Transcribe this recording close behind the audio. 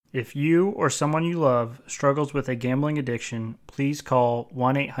If you or someone you love struggles with a gambling addiction, please call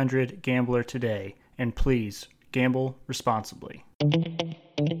 1-800-GAMBLER today, and please gamble responsibly.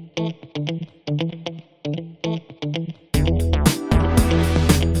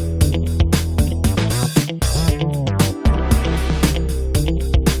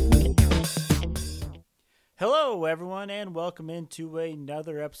 Hello, everyone, and welcome into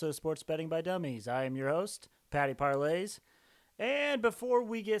another episode of Sports Betting by Dummies. I am your host, Patty Parlays. And before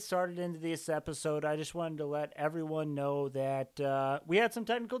we get started into this episode, I just wanted to let everyone know that we had some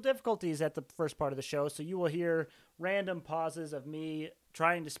technical difficulties at the first part of the show, so you will hear random pauses of me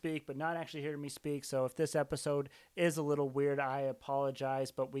trying to speak but not actually hearing me speak. So if this episode is a little weird, I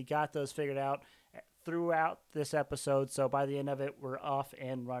apologize, but we got those figured out throughout this episode, so by the end of it, we're off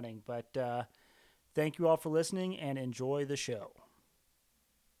and running. But thank you all for listening, and enjoy the show.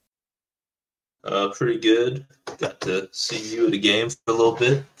 Pretty good. Got to see you at a game for a little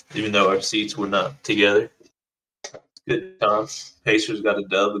bit, even though our seats were not together. Good time. Pacers got a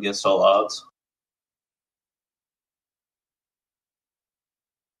dub against all odds.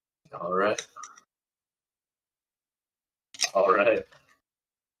 All right. All right.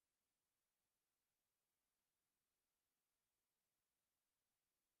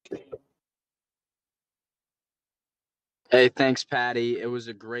 Hey, thanks, Patty. It was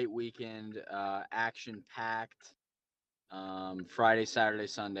a great weekend, action-packed. Friday, Saturday,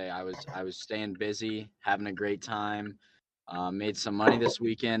 Sunday. I was staying busy, having a great time. Made some money this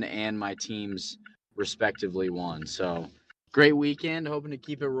weekend, and my teams respectively won. So, great weekend. Hoping to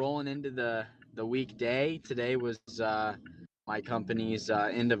keep it rolling into the weekday. Today was my company's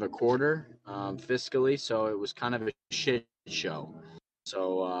end of a quarter fiscally, so it was kind of a shit show.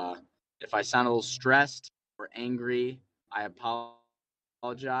 So, if I sound a little stressed or angry, I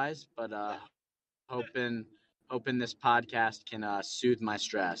apologize, but hoping this podcast can soothe my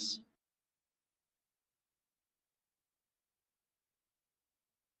stress.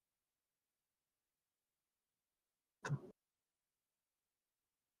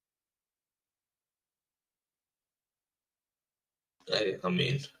 Hey, I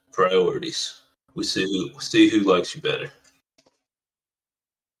mean, priorities. We see who likes you better.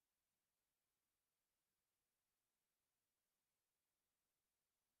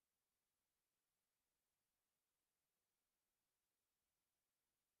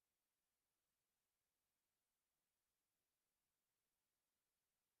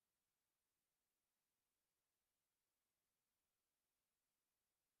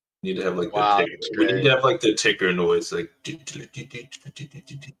 We need to have like Wow, the ticker. that's We need great. to have like the ticker noise, like.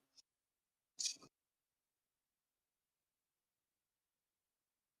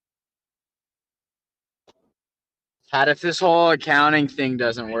 Pat, if this whole accounting thing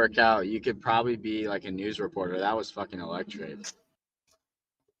doesn't work out, you could probably be like a news reporter. That was fucking electric.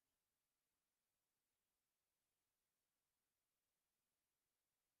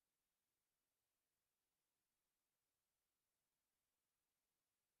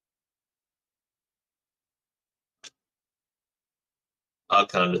 I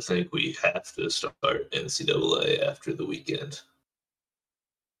kind of think we have to start NCAA after the weekend.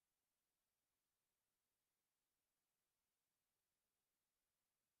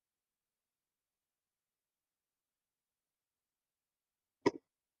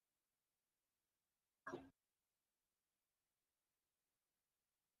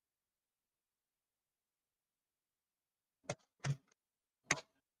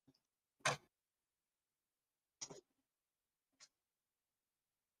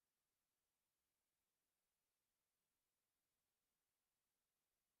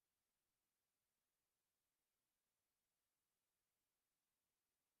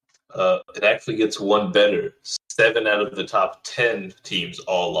 It actually gets one better. 7 out of the top 10 teams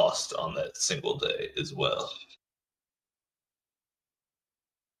all lost on that single day as well.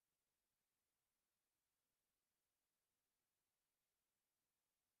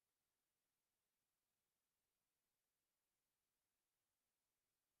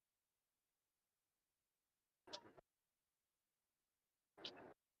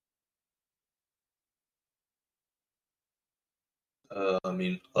 I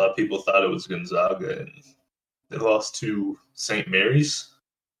mean, a lot of people thought it was Gonzaga, and they lost to St. Mary's.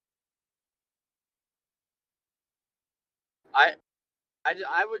 I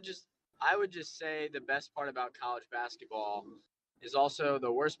I would just say the best part about college basketball is also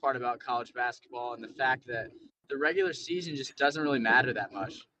the worst part about college basketball, and the fact that the regular season just doesn't really matter that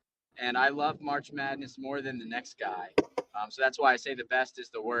much. And I love March Madness more than the next guy. So that's why I say the best is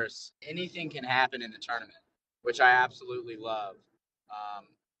the worst. Anything can happen in the tournament, which I absolutely love.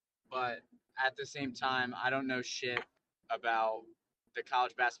 But at the same time, I don't know shit about the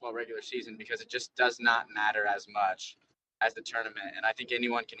college basketball regular season because it just does not matter as much as the tournament, and I think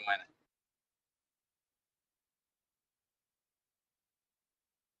anyone can win it.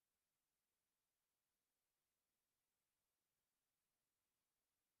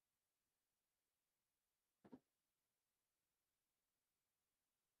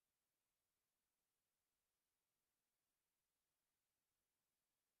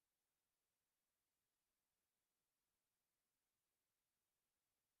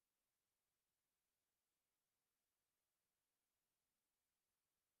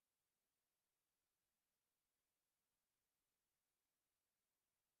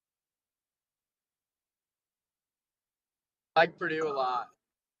 I like Purdue a lot.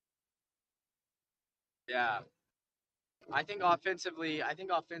 Yeah. I think offensively, I think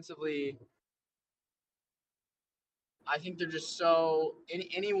they're just so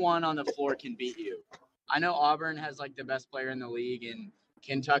anyone on the floor can beat you. I know Auburn has like the best player in the league and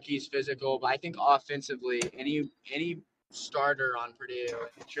Kentucky's physical, but I think offensively, any starter on Purdue,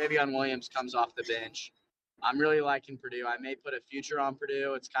 Travion Williams comes off the bench. I'm really liking Purdue. I may put a future on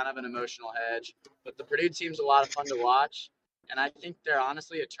Purdue. It's kind of an emotional hedge, but the Purdue team's a lot of fun to watch, and I think they're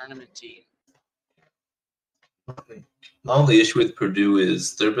honestly a tournament team. My only issue with Purdue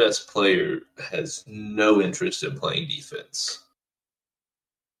is their best player has no interest in playing defense.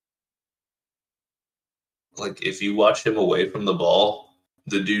 Like, if you watch him away from the ball,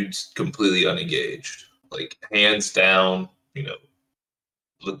 the dude's completely unengaged. Like, hands down,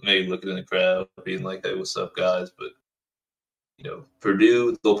 maybe looking in the crowd, being like, hey, what's up, guys? But,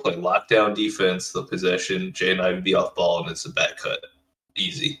 Purdue, they'll play lockdown defense, the possession, Jay and I would be off ball, and it's a back cut.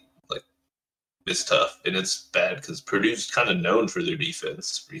 Easy. Like, it's tough. And it's bad because Purdue's kind of known for their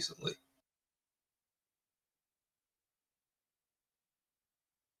defense recently.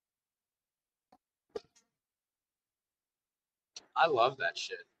 I love that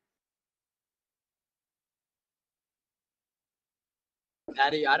shit.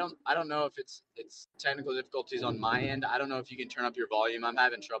 Patty, I don't know if it's technical difficulties on my end. I don't know if you can turn up your volume. I'm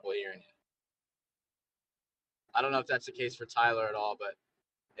having trouble hearing you. I don't know if that's the case for Tyler at all, but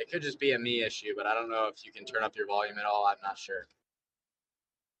it could just be a me issue, but I don't know if you can turn up your volume at all. I'm not sure.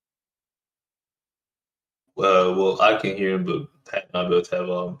 Well, I can hear him, but Pat and I both have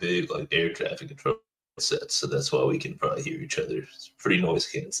on big air traffic control sets, so that's why we can probably hear each other. It's pretty noise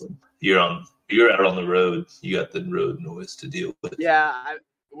canceling. You're out on the road. You got the road noise to deal with. Yeah,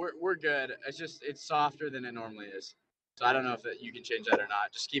 we're good. It's softer than it normally is, so I don't know if you can change that or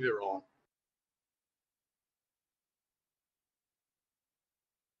not. Just keep it rolling.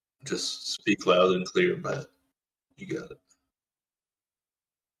 Just speak loud and clear, Matt. You got it.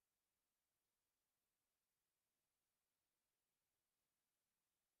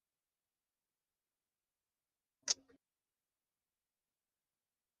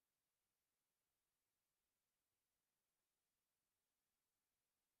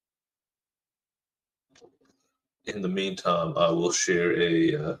 In the meantime, I will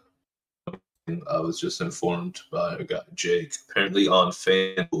share I was just informed by a guy, Jake. Apparently on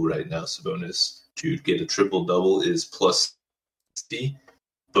FanDuel right now, Sabonis to get a triple-double is plus 60,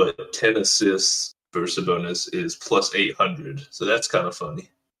 but 10 assists for Sabonis is plus 800. So that's kind of funny.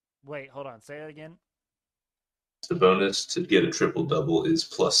 Wait, hold on. Say that again. Sabonis to get a triple-double is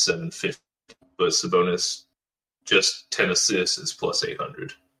plus 750, but Sabonis just 10 assists is plus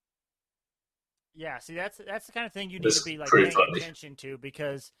 800. Yeah, see, that's the kind of thing you need to be paying attention to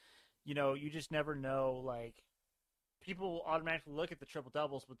because, you just never know. People automatically look at the triple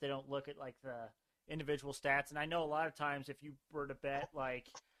doubles, but they don't look at the individual stats. And I know a lot of times if you were to bet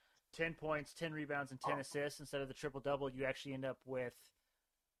 10 points, 10 rebounds, and 10 assists instead of the triple double, you actually end up with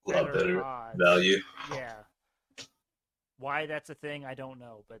a lot better odds. Value. Yeah. Why that's a thing, I don't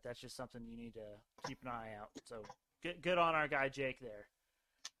know, but that's just something you need to keep an eye out. So good on our guy Jake there.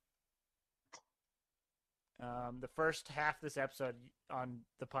 The first half of this episode on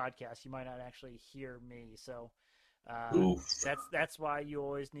the podcast, you might not actually hear me, so that's why you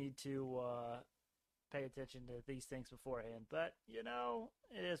always need to pay attention to these things beforehand. But it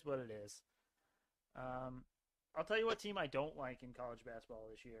is what it is. I'll tell you what team I don't like in college basketball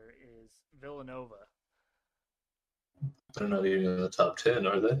this year is Villanova. They're not even in the top 10,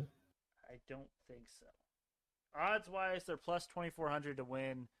 are they? I don't think so. Odds-wise, they're plus 2,400 to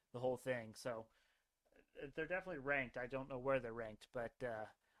win the whole thing, so they're definitely ranked. I don't know where they're ranked, but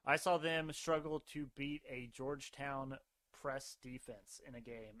I saw them struggle to beat a Georgetown press defense in a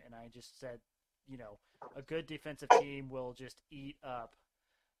game, and I just said, a good defensive team will just eat up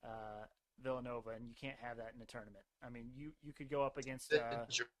Villanova, and you can't have that in a tournament. I mean, you could go up against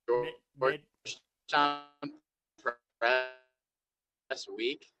Georgetown press That's a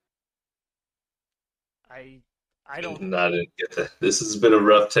week. I don't. Not get that. This has been a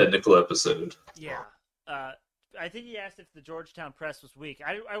rough technical episode. Yeah. I think he asked if the Georgetown press was weak.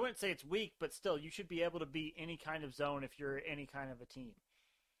 I wouldn't say it's weak, but still, you should be able to beat any kind of zone if you're any kind of a team,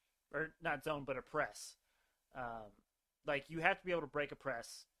 or not zone, but a press. Like you have to be able to break a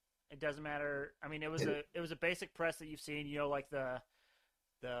press. It doesn't matter. I mean, it was a basic press that you've seen. You know, like the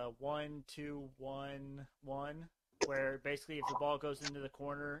 1-2-1-1, where basically if the ball goes into the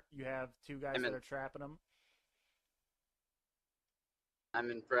corner, you have two guys that are trapping them. I'm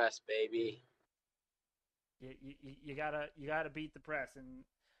impressed, baby. You gotta beat the press. And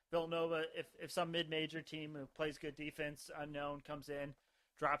Villanova, if some mid-major team who plays good defense, unknown, comes in,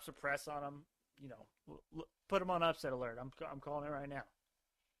 drops a press on them, you know, put them on upset alert. I'm calling it right now.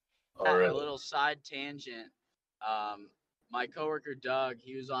 A little side tangent. My coworker Doug,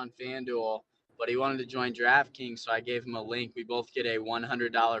 he was on FanDuel, but he wanted to join DraftKings, so I gave him a link. We both get a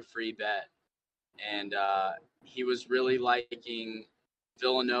 $100 free bet, and he was really liking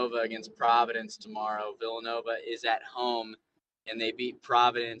Villanova against Providence tomorrow. Villanova is at home, and they beat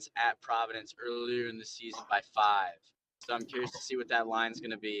Providence at Providence earlier in the season by 5. So I'm curious to see what that line's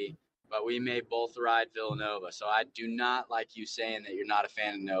going to be. But we may both ride Villanova. So I do not like you saying that you're not a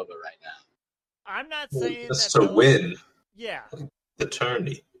fan of Nova right now. I'm not saying just that to win. Yeah. The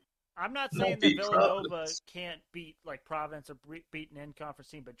tourney. I'm not saying that Villanova can't beat like Providence or beat an in-conference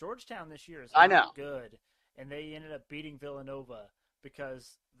team, but Georgetown this year is not good, and they ended up beating Villanova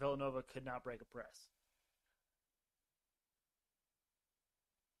because Villanova could not break a press.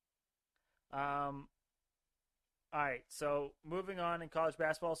 All right, so moving on in college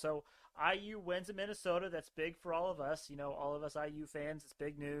basketball. So IU wins in Minnesota. That's big for all of us. You know, all of us IU fans. It's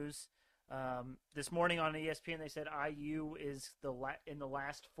big news. This morning on ESPN, they said IU is in the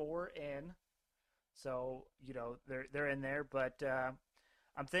last 4 in. So, you know, they're in there. But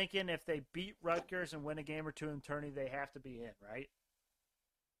I'm thinking if they beat Rutgers and win a game or two in the tourney, they have to be in, right?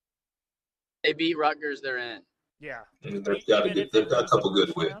 They beat Rutgers, they're in. Yeah. They've got a couple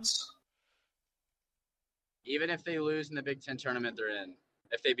good wins. Even if they lose in the Big Ten tournament, they're in.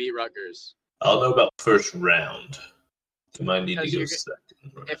 If they beat Rutgers. I don't know about first round. You might need to go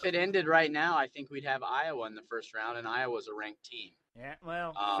second round. If it ended right now, I think we'd have Iowa in the first round, and Iowa's a ranked team. Yeah,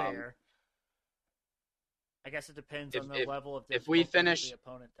 well, fair. I guess it depends on the level of if we finish the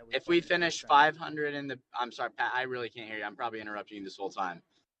opponent that if we finish 500 in the I'm sorry, Pat, I really can't hear you. I'm probably interrupting you this whole time.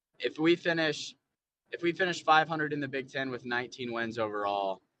 If we finish 500 in the Big Ten with 19 wins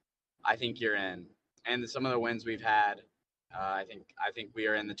overall, I think you're in. And some of the wins we've had, I think we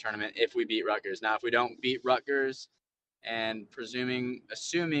are in the tournament if we beat Rutgers. Now, if we don't beat Rutgers, and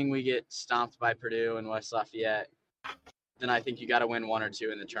assuming we get stomped by Purdue and West Lafayette, then I think you got to win 1 or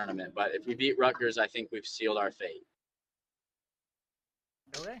 2 in the tournament. But if we beat Rutgers, I think we've sealed our fate.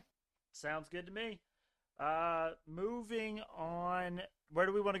 Okay, sounds good to me. Moving on, where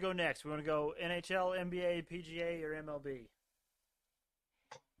do we want to go next? We want to go NHL, NBA, PGA, or MLB?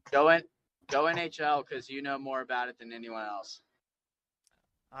 Go NHL because you know more about it than anyone else.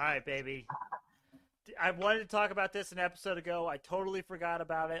 All right, baby. I wanted to talk about this an episode ago. I totally forgot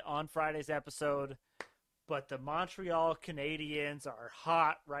about it on Friday's episode. But the Montreal Canadiens are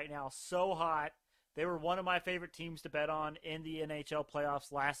hot right now, so hot. They were one of my favorite teams to bet on in the NHL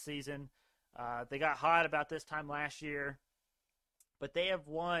playoffs last season. They got hot about this time last year. But they have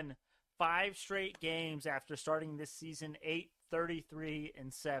won 5 straight games after starting this season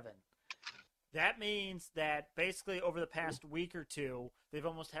 8-33-7. That means that basically over the past week or two, they've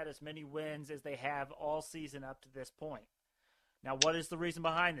almost had as many wins as they have all season up to this point. Now, what is the reason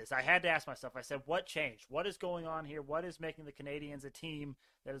behind this? I had to ask myself. I said, what changed? What is going on here? What is making the Canadiens a team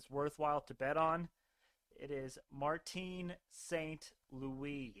that is worthwhile to bet on? It is Martin St.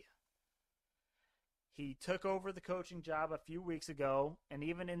 Louis. He took over the coaching job a few weeks ago, and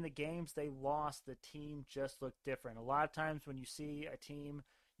even in the games they lost, the team just looked different. A lot of times when you see a team,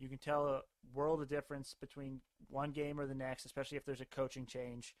 you can tell a world of difference between one game or the next, especially if there's a coaching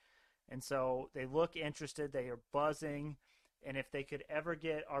change. And so they look interested. They are buzzing. And if they could ever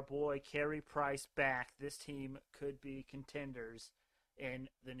get our boy Carey Price back, this team could be contenders in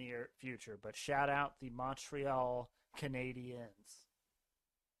the near future. But shout out the Montreal Canadiens.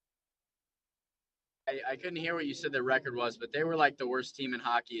 I couldn't hear what you said the record was, but they were like the worst team in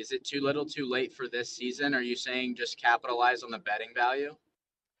hockey. Is it too little too late for this season? Are you saying just capitalize on the betting value?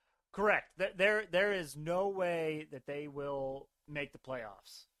 Correct. There is no way that they will make the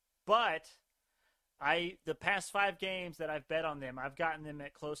playoffs. But the past 5 games that I've bet on them, I've gotten them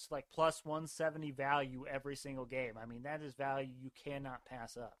at close to like plus 170 value every single game. I mean, that is value you cannot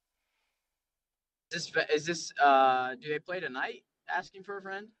pass up. Is this do they play tonight? asking for a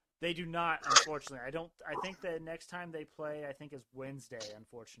friend? They do not, unfortunately. I think the next time they play, I think is Wednesday,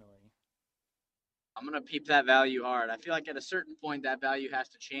 unfortunately. I'm going to peep that value hard. I feel like at a certain point that value has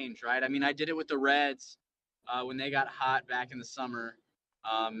to change, right? I mean, I did it with the Reds when they got hot back in the summer.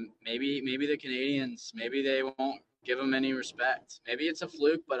 Maybe the Canadians, maybe they won't give them any respect. Maybe it's a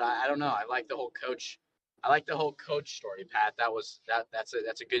fluke, but I don't know. I like the whole coach. I like the whole coach story, Pat. That's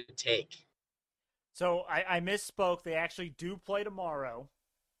a good take. So I misspoke. They actually do play tomorrow.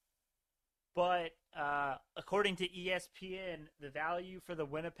 But according to ESPN, the value for the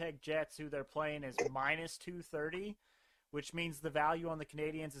Winnipeg Jets, who they're playing, is minus 230, which means the value on the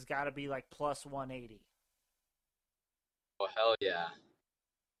Canadians has got to be like plus 180. Oh, hell yeah.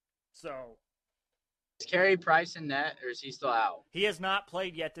 So is Carey Price in net, or is he still out? He has not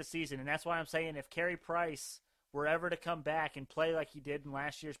played yet this season, and that's why I'm saying if Carey Price were ever to come back and play like he did in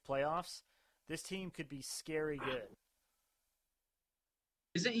last year's playoffs, this team could be scary good.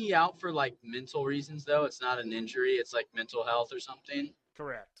 Isn't he out for like mental reasons though? It's not an injury, it's like mental health or something.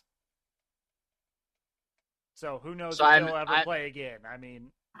 Correct. So who knows if he'll ever play again. I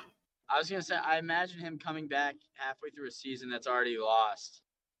mean, I was gonna say I imagine him coming back halfway through a season that's already lost.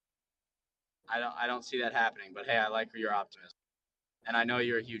 I don't see that happening, but hey, I like your optimism. And I know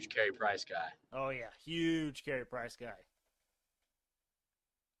you're a huge Carey Price guy. Oh yeah, huge Carey Price guy.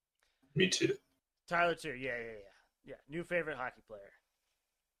 Me too. Tyler too. Yeah. New favorite hockey player.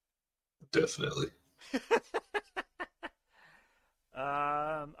 Definitely.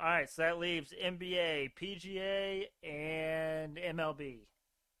 All right, so that leaves NBA, PGA, and MLB.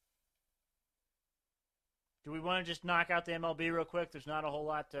 Do we want to just knock out the MLB real quick? There's not a whole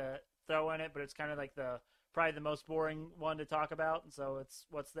lot to throw in it, but it's kind of like probably the most boring one to talk about, and so it's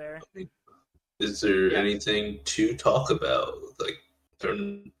what's there. Is there anything to talk about? Like,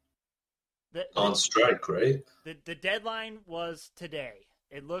 they're on strike, right? The deadline was today.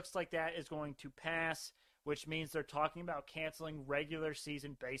 It looks like that is going to pass, which means they're talking about canceling regular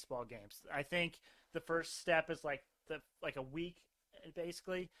season baseball games. I think the first step is like a week,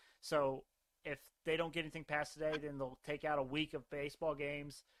 basically. So if they don't get anything passed today, then they'll take out a week of baseball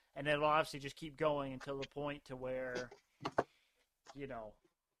games, and it'll obviously just keep going until the point to where,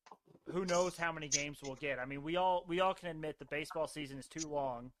 who knows how many games we'll get. I mean, we all can admit the baseball season is too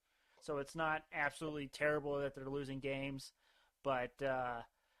long, so it's not absolutely terrible that they're losing games, but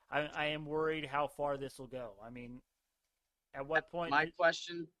I am worried how far this will go. I mean, at what point? My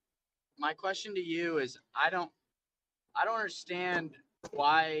question to you is, I don't understand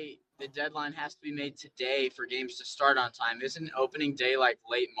why the deadline has to be made today for games to start on time. Isn't opening day like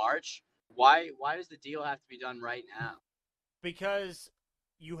late March? Why does the deal have to be done right now? Because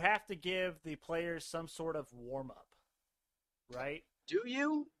you have to give the players some sort of warm up, right? Do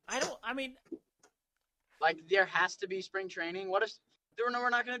you? Like, there has to be spring training. What if we're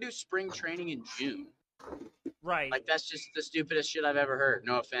not going to do spring training in June? Right. Like, that's just the stupidest shit I've ever heard.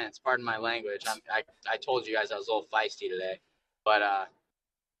 No offense. Pardon my language. I told you guys I was a little feisty today. But I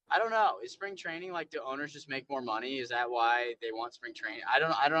don't know. Is spring training, like, do owners just make more money? Is that why they want spring training? I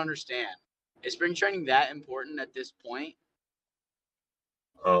don't understand. Is spring training that important at this point?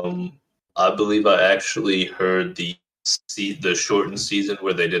 I believe I actually heard the shortened season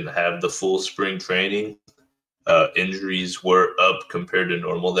where they didn't have the full spring training. Injuries were up compared to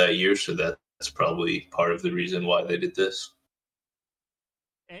normal that year, so that's probably part of the reason why they did this.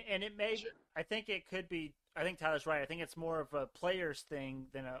 And it may, I think it could be, I think Tyler's right. I think it's more of a players thing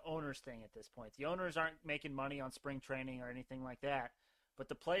than an owners thing at this point. The owners aren't making money on spring training or anything like that, but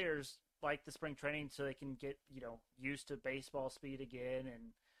the players like the spring training so they can get, used to baseball speed again.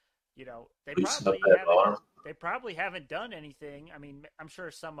 And, they probably haven't done anything. I mean, I'm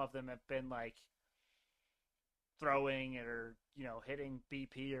sure some of them have been like throwing or, hitting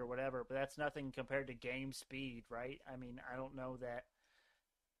BP or whatever, but that's nothing compared to game speed, right? I mean, I don't know that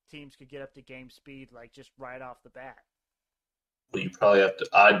teams could get up to game speed like just right off the bat. Well, you probably have to.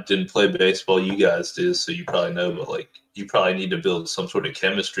 I didn't play baseball, you guys did, so you probably know, but like you probably need to build some sort of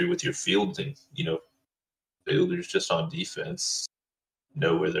chemistry with your fielding. Fielders just on defense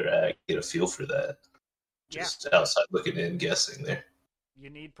know where they're at, get a feel for that. Just outside looking in, guessing there. You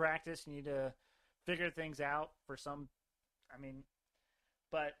need practice. You need to figure things out for some. I mean,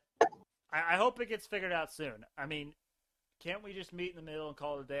 but I hope it gets figured out soon. I mean, can't we just meet in the middle and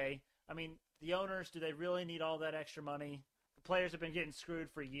call it a day? I mean, the owners, do they really need all that extra money? The players have been getting screwed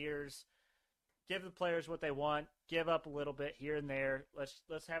for years. Give the players what they want. Give up a little bit here and there.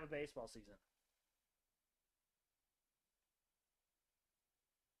 Let's have a baseball season.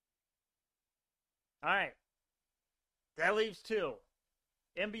 All right. That leaves two.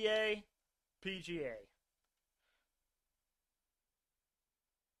 NBA, PGA.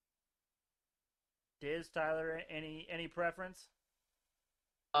 Diz, Tyler, any preference?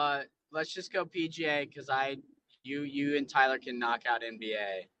 Let's just go PGA because you and Tyler can knock out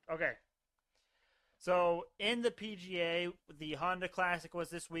NBA. Okay. So in the PGA, the Honda Classic was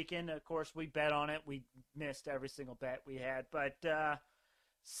this weekend. Of course, we bet on it. We missed every single bet we had, but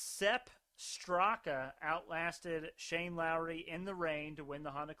Sepp Straka outlasted Shane Lowry in the rain to win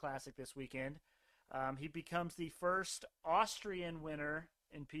the Honda Classic this weekend. He becomes the first Austrian winner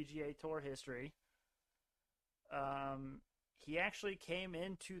in PGA Tour history. He actually came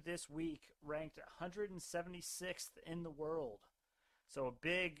into this week ranked 176th in the world. So a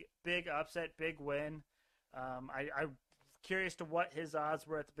big upset, big win. I'm curious to what his odds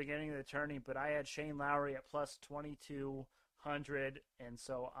were at the beginning of the tourney, but I had Shane Lowry at plus 2,200, and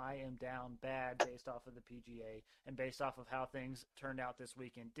so I am down bad based off of the PGA and based off of how things turned out this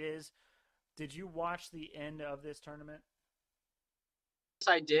weekend. Diz, did you watch the end of this tournament? Yes,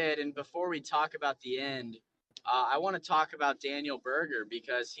 I did. And before we talk about the end, I want to talk about Daniel Berger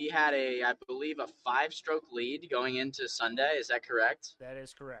because he had I believe, a 5-stroke lead going into Sunday. Is that correct? That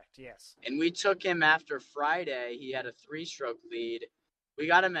is correct, yes. And we took him after Friday. He had a 3-stroke lead. We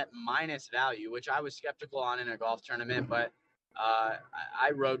got him at minus value, which I was skeptical on in a golf tournament, but I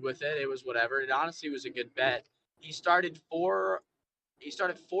rode with it. It was whatever. It honestly was a good bet. He started 4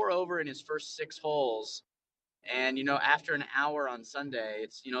 over in his first 6 holes. And, after an hour on Sunday,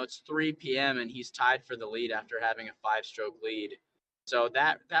 it's 3 p.m. and he's tied for the lead after having a 5-stroke lead. So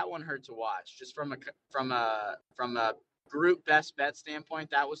that one hurt to watch. Just from a group best bet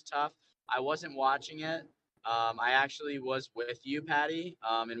standpoint, that was tough. I wasn't watching it. I actually was with you, Patty,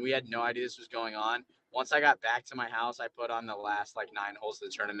 and we had no idea this was going on. Once I got back to my house, I put on the last 9 holes of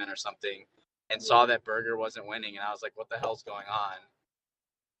the tournament or something and saw that Berger wasn't winning, and I was like, what the hell's going on?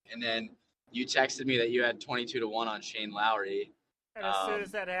 And then you texted me that you had 22-1 on Shane Lowry. And as soon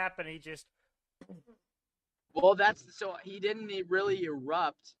as that happened, he just... Well, so he didn't really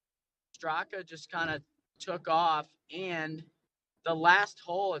erupt. Straka just kind of took off, and the last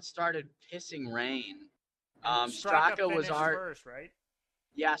hole, it started pissing rain. Straka was first, right?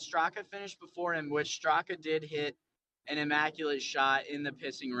 Yeah, Straka finished before him, which Straka did hit an immaculate shot in the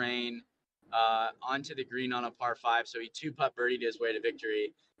pissing rain onto the green on a par 5, so he 2-putt birdied his way to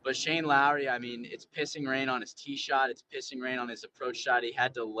victory. But Shane Lowry, I mean, it's pissing rain on his tee shot. It's pissing rain on his approach shot. He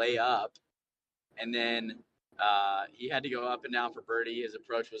had to lay up, and then he had to go up and down for birdie. His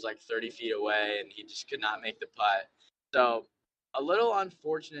approach was 30 feet away, and he just could not make the putt. So a little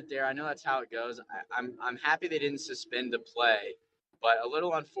unfortunate there. I know that's how it goes. I'm happy they didn't suspend the play, but a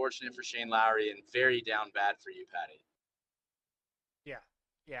little unfortunate for Shane Lowry and very down bad for you, Patty.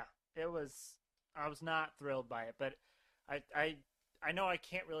 Yeah. It was. I was not thrilled by it, but I know I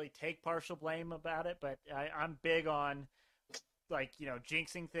can't really take partial blame about it, but I'm big on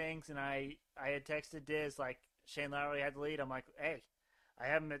jinxing things, and I had texted Diz Shane Lowry had the lead. I'm like, hey, I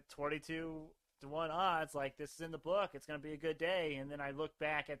have him at 22-1 odds. This is in the book. It's gonna be a good day. And then I look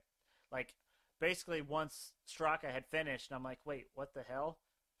back at basically once Straka had finished, and I'm like, wait, what the hell?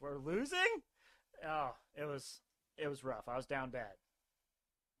 We're losing? Oh, it was rough. I was down bad.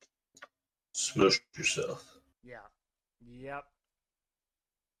 Smush yourself. Yeah. Yep.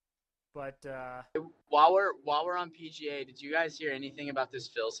 But while we're on PGA, did you guys hear anything about this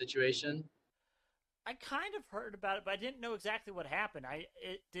Phil situation? I kind of heard about it, but I didn't know exactly what happened.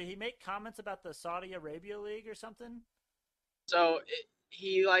 Did he make comments about the Saudi Arabia League or something? So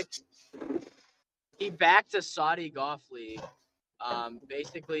he backed a Saudi Golf League.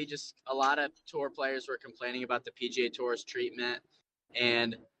 Basically, just a lot of tour players were complaining about the PGA Tour's treatment,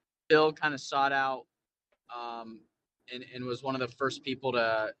 and Phil kind of sought out and was one of the first people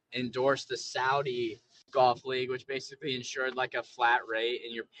to endorse the Saudi Golf League, which basically ensured a flat rate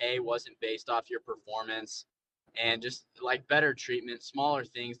and your pay wasn't based off your performance, and just better treatment, smaller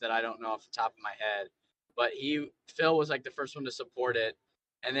things that I don't know off the top of my head. But Phil was the first one to support it,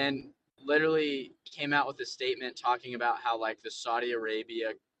 and then literally came out with a statement talking about how the Saudi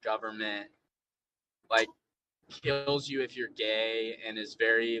Arabia government kills you if you're gay and is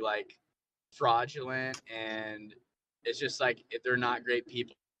very fraudulent, and it's just they're not great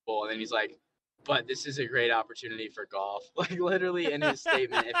people. And then he's like, but this is a great opportunity for golf. Literally in his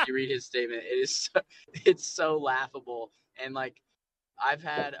statement, if you read his statement, it's so laughable. And I've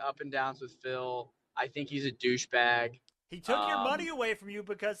had up and downs with Phil. I think he's a douchebag. He took your money away from you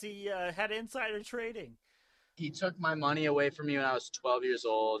because he had insider trading. He took my money away from me when I was 12 years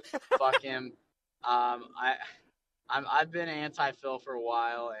old. Fuck him. I've been anti-Phil for a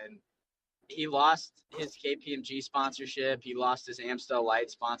while, and he lost his KPMG sponsorship. He lost his Amstel Light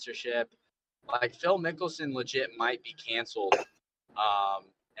sponsorship. Phil Mickelson legit might be canceled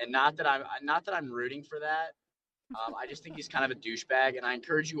And not that I'm rooting for that. I just think he's kind of a douchebag, and I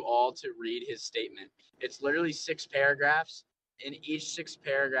encourage you all to read his statement. It's literally 6 paragraphs, and each 6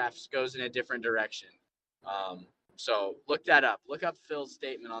 paragraphs goes in a different direction. So look that up. Look up Phil's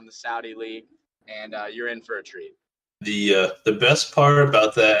statement on the Saudi League, and you're in for a treat. The best part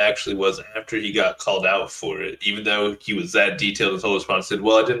about that actually was after he got called out for it, even though he was that detailed, his whole response said,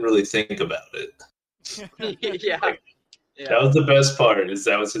 "Well, I didn't really think about it." Yeah. That was the best part.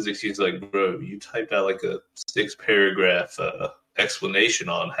 That was his excuse. Like, bro, you typed out like a 6-paragraph explanation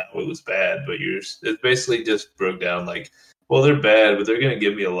on how it was bad, but it basically just broke down like, well, they're bad, but they're gonna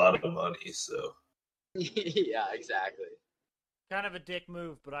give me a lot of money, so. Yeah, exactly. Kind of a dick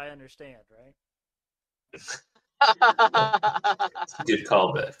move, but I understand, right? Good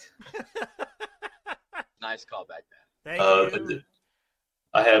callback. Nice callback, man. Thank you.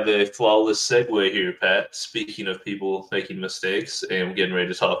 I have a flawless segue here, Pat. Speaking of people making mistakes, and I'm getting ready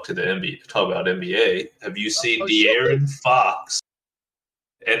to talk about NBA. Have you seen De'Aaron Fox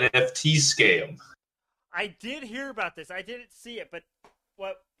NFT scam? I did hear about this. I didn't see it, but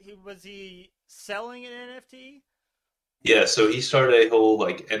was he selling an NFT? Yeah, so he started a whole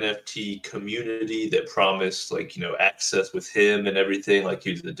like NFT community that promised access with him and everything. Like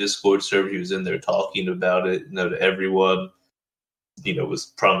he was the Discord server, he was in there talking about it, to everyone. Was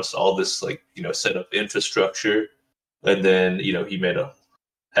promised all this set up infrastructure, and then he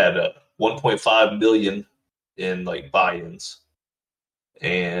had a 1.5 million in buy-ins,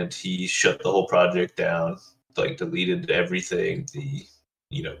 and he shut the whole project down, deleted everything.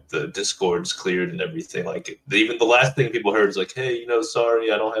 The Discord's cleared and everything. Even the last thing people heard is like, hey,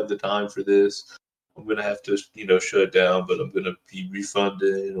 sorry, I don't have the time for this. I'm going to have to, shut it down, but I'm going to be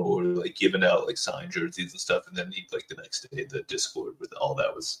refunded or giving out signed jerseys and stuff. And then the next day, the Discord with all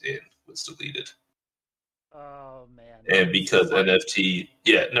that was deleted. Oh, man. And because he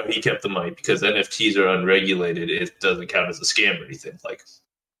kept the money. Because NFTs are unregulated, it doesn't count as a scam or anything.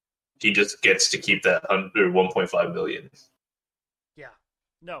 He just gets to keep that 1.5 million. Yeah.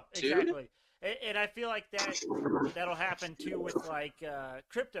 No, exactly. And I feel like that'll happen too with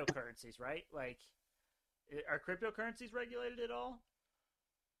cryptocurrencies, right? Are cryptocurrencies regulated at all?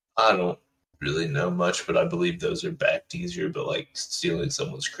 I don't really know much, but I believe those are backed easier. But stealing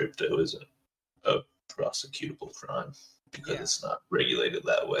someone's crypto isn't a prosecutable crime because it's not regulated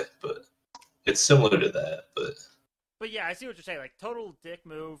that way. But it's similar to that. But yeah, I see what you're saying. Total dick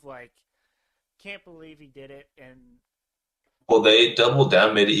move. Can't believe he did it. And well, they doubled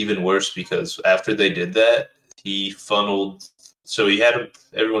down, made it even worse because after they did that, he funneled. So he had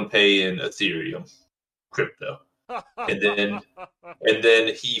everyone pay in Ethereum. Crypto, and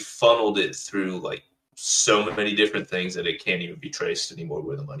then he funneled it through so many different things that it can't even be traced anymore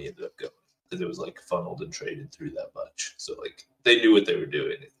where the money ended up going because it was funneled and traded through that much. So they knew what they were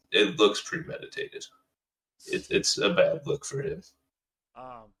doing. It looks premeditated. It's a bad look for him.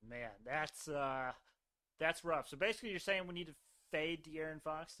 Oh man, that's rough. So basically, you're saying we need to fade De'Aaron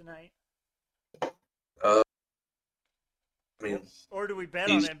Fox tonight? I mean, or do we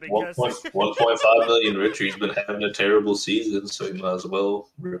bet on him because 1.5 million richer? He's been having a terrible season, so he might as well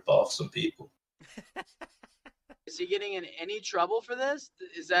rip off some people. Is he getting in any trouble for this?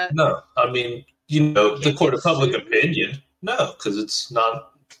 Is that no? I mean, the court of public opinion. No, because it's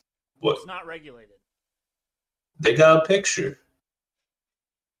not what it's not regulated. They got a picture.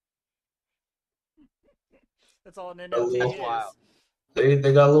 That's all an NFT is. Wow. They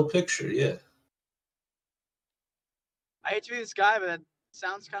got a little picture, yeah. I hate to be this guy, but that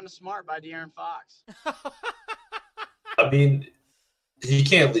sounds kind of smart by De'Aaron Fox. I mean, he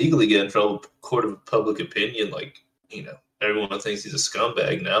can't legally get in trouble with court of public opinion. Everyone thinks he's a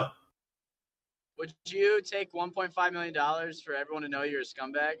scumbag now. Would you take $1.5 million for everyone to know you're a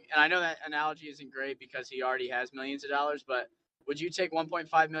scumbag? And I know that analogy isn't great because he already has millions of dollars, but would you take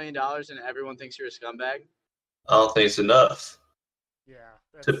 $1.5 million and everyone thinks you're a scumbag? I don't think it's enough. Yeah.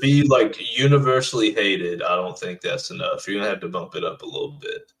 To be universally hated, I don't think that's enough. You're gonna have to bump it up a little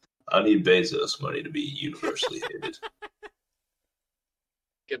bit. I need Bezos money to be universally hated.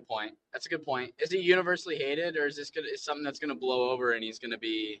 Good point. That's a good point. Is he universally hated, or is something that's gonna blow over and he's gonna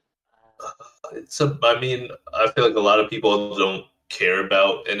be? I feel like a lot of people don't care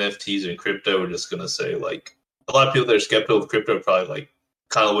about NFTs and crypto. We're just gonna say a lot of people that are skeptical of crypto are probably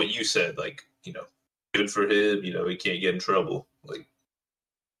kind of what you said, good for him. He can't get in trouble.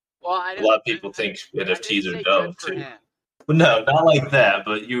 Well, a lot of people think NFTs are dumb too. Well, no, not like that.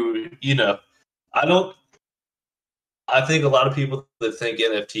 But I think a lot of people that think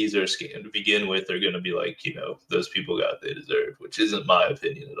NFTs are a scam to begin with are going to be those people got what they deserve, which isn't my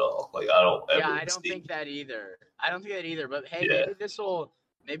opinion at all. I don't think that either. But hey, maybe this will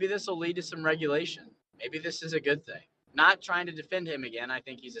maybe this will lead to some regulation. Maybe this is a good thing. Not trying to defend him again. I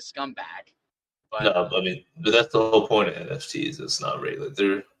think he's a scumbag. But No, I mean, but that's the whole point of NFTs. It's not regulated.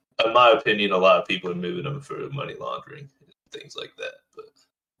 They're, in my opinion, a lot of people are moving them for money laundering and things like that. But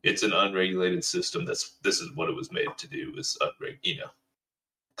it's an unregulated system. This is what it was made to do. Is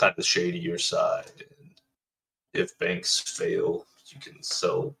kind of the shadier side. And if banks fail, you can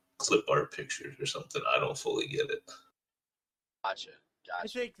sell clip art pictures or something. I don't fully get it. gotcha. I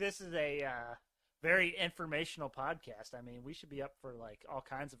think this is a very informational podcast. I mean, we should be up for like all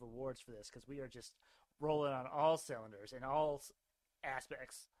kinds of awards for this because we are just rolling on all cylinders in all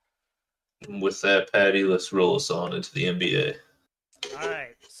aspects. And with that, Patty, let's roll us on into the NBA. All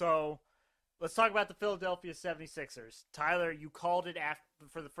right, so let's talk about the Philadelphia 76ers. Tyler, you called it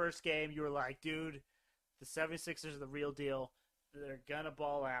for the first game. You were like, dude, the 76ers are the real deal. They're going to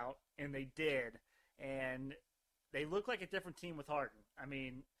ball out, and they did. And they look like a different team with Harden. I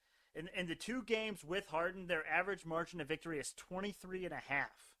mean, in the 2 games with Harden, their average margin of victory is 23.5.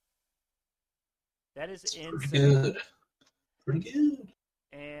 That is insane. Pretty good.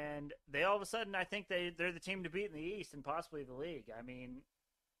 And they all of a sudden, I think they're the team to beat in the East and possibly the league. I mean,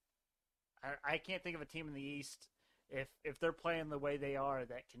 I can't think of a team in the East if they're playing the way they are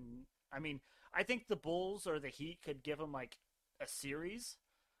that can. I mean, I think the Bulls or the Heat could give them like a series,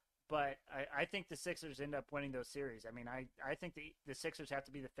 but I think the Sixers end up winning those series. I mean, I think the Sixers have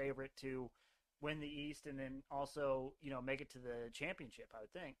to be the favorite to win the East and then also make it to the championship. I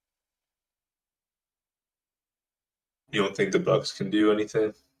would think. You don't think the Bucks can do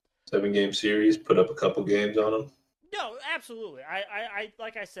anything? 7-game series, put up a couple games on them. No, absolutely. I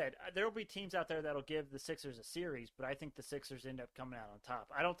like I said, there will be teams out there that'll give the Sixers a series, but I think the Sixers end up coming out on top.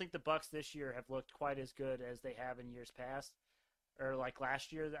 I don't think the Bucks this year have looked quite as good as they have in years past, or like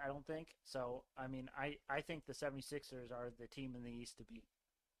last year, I don't think. So, I mean, I think the 76ers are the team in the East to beat.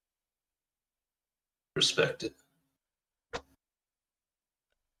 Respect it.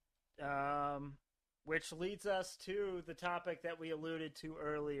 Which leads us to the topic that we alluded to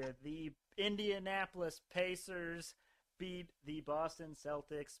earlier. The Indianapolis Pacers beat the Boston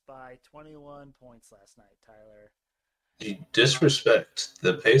Celtics by 21 points last night, Tyler. You disrespect.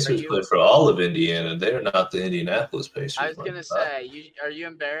 The Pacers play for all of Indiana. They're not the Indianapolis Pacers. I was going to say, are you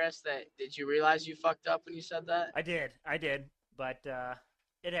embarrassed did you realize you fucked up when you said that? I did, but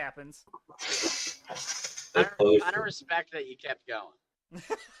it happens. I don't respect that you kept going.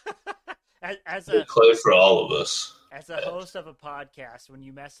 They play for all of us. As a host of a podcast, when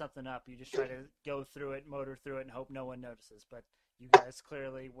you mess something up, you just try to go through it, motor through it, and hope no one notices. But you guys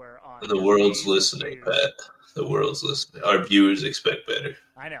clearly were on. The world's listening, Pat. The world's listening. Our viewers expect better.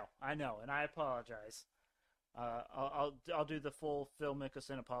 I know, and I apologize. I'll do the full Phil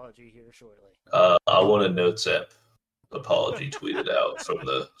Mickelson apology here shortly. I want a Notes app apology tweeted out from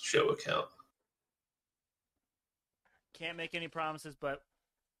the show account. Can't make any promises, but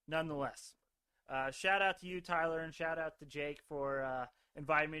nonetheless, shout out to you, Tyler, and shout out to Jake for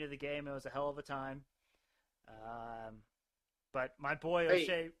inviting me to the game. It was a hell of a time. But my boy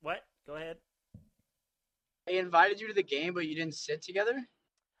O'Shea, what? Go ahead. They invited you to the game, but you didn't sit together?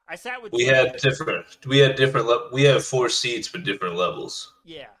 I sat with. We had different. We have 4 seats, but different levels.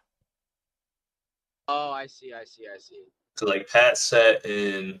 Yeah. Oh, I see. So like Pat sat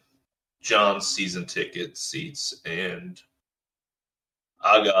in John's season ticket seats, and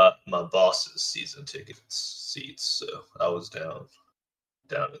I got my boss's season ticket seats, so I was down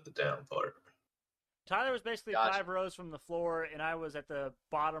at the down part. Tyler was basically 5 rows from the floor, and I was at the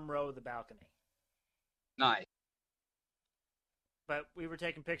bottom row of the balcony. Nice. But we were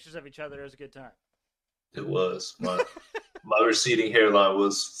taking pictures of each other. It was a good time. It was. My receding hairline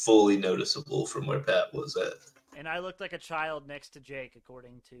was fully noticeable from where Pat was at. And I looked like a child next to Jake,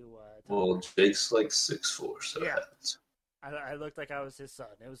 according to well, Jake's like 6'4", so yeah. I looked like I was his son.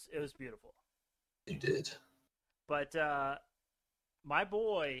 It was beautiful. You did. But my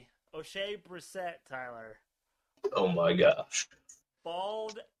boy O'Shea Brissett, Tyler. Oh my gosh.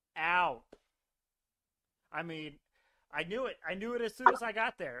 Balled out. I mean, I knew it. I knew it as soon as I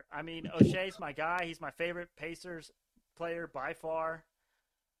got there. I mean, O'Shea's my guy. He's my favorite Pacers player by far.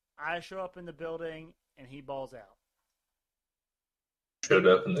 I show up in the building, and he balls out. Showed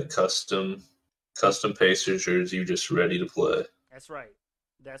up in the custom Pacers jersey, just ready to play. That's right.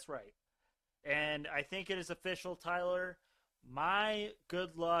 And I think it is official, Tyler. My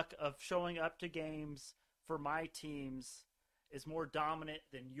good luck of showing up to games for my teams is more dominant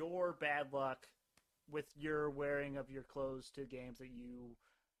than your bad luck with your wearing of your clothes to games that you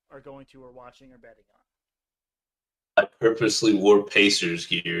are going to or watching or betting on. I purposely wore Pacers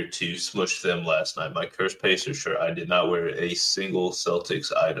gear to smush them last night. My cursed Pacers shirt. I did not wear a single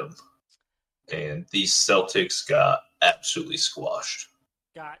Celtics item. And these Celtics got absolutely squashed.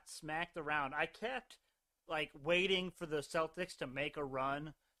 Got smacked around. I kept waiting for the Celtics to make a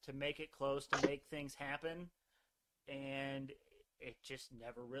run, to make it close, to make things happen, and it just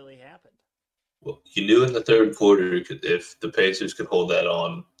never really happened. Well, you knew in the third quarter if the Pacers could hold that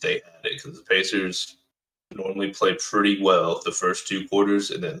on, they had it, because the Pacers normally play pretty well the first two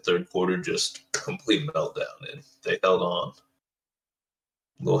quarters, and then third quarter just complete meltdown, and they held on.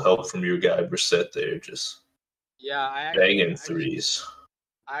 A little help from your guy Brissett there, just banging threes.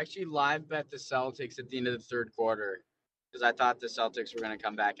 I actually live bet the Celtics at the end of the third quarter because I thought the Celtics were going to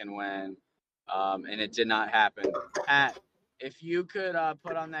come back and win, and it did not happen. Pat, if you could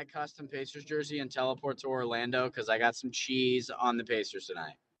put on that custom Pacers jersey and teleport to Orlando, because I got some cheese on the Pacers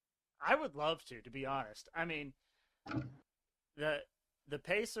tonight. I would love to be honest. I mean, the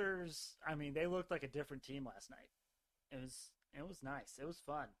Pacers, I mean, they looked like a different team last night. It was nice. It was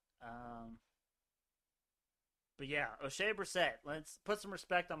fun. But yeah, O'Shea Brissett. Let's put some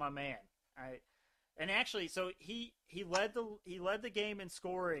respect on my man. So he led the game in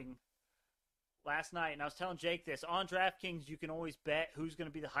scoring last night, and I was telling Jake this on DraftKings. You can always bet who's going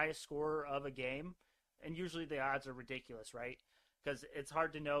to be the highest scorer of a game, and usually the odds are ridiculous, right? Because it's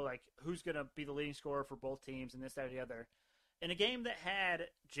hard to know who's going to be the leading scorer for both teams and this, that, or the other. In a game that had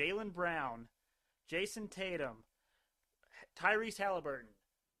Jaylen Brown, Jason Tatum, Tyrese Halliburton,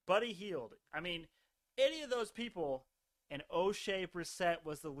 Buddy Hield, I mean, any of those people, and O'Shea Brissett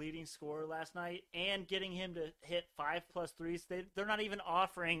was the leading scorer last night, and getting him to hit 5+ threes. They're not even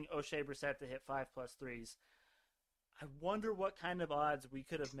offering O'Shea Brissett to hit 5+ threes. I wonder what kind of odds we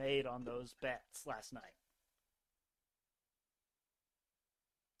could have made on those bets last night.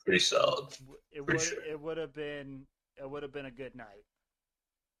 Pretty solid. It would have been a good night.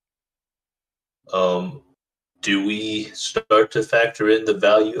 Do we start to factor in the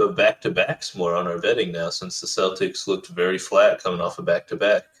value of back-to-backs more on our betting now, since the Celtics looked very flat coming off a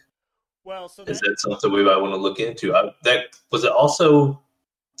back-to-back? Well, is that something we might want to look into? Was it also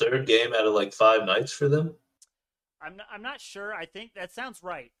third game out of 5 nights for them? I'm not sure. I think that sounds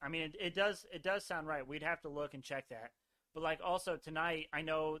right. I mean, it does sound right. We'd have to look and check that. But also tonight, I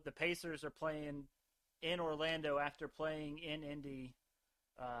know the Pacers are playing in Orlando after playing in Indy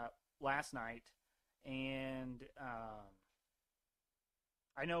last night. And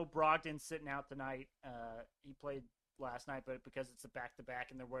I know Brogdon's sitting out tonight. He played last night, but because it's a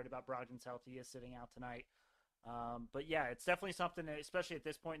back-to-back and they're worried about Brogdon's health, he is sitting out tonight. But yeah, it's definitely something, especially at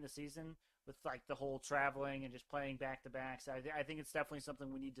this point in the season, with the whole traveling and just playing back-to-backs. I think it's definitely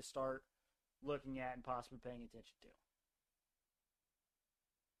something we need to start looking at and possibly paying attention to.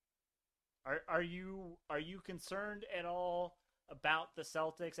 Are you concerned at all about the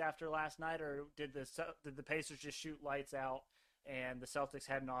Celtics after last night, or did the Pacers just shoot lights out and the Celtics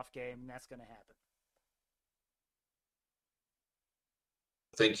had an off game and that's going to happen?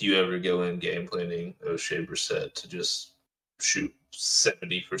 Think you ever go in game planning O'Shea Brissett to just shoot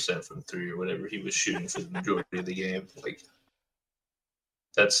 70% from three or whatever he was shooting for the majority of the game?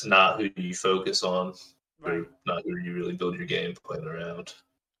 That's not who you focus on, right? Or not who you really build your game plan around.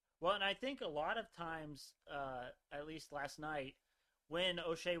 Well, and I think a lot of times, at least last night, when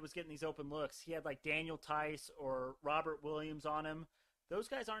O'Shea was getting these open looks, he had Daniel Tice or Robert Williams on him. Those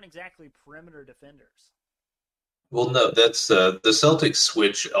guys aren't exactly perimeter defenders. Well, no, that's the Celtics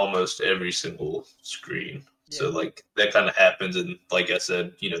switch almost every single screen. Yeah. So that kind of happens, and like I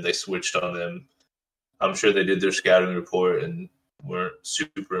said, they switched on them. I'm sure they did their scouting report and weren't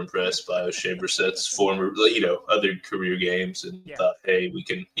super impressed by O'Shea Brissett's former, other career games, and thought, hey, we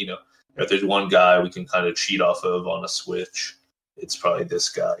can, if there's one guy we can kind of cheat off of on a switch, it's probably this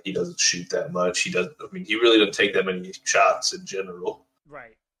guy. He doesn't shoot that much. He really doesn't take that many shots in general.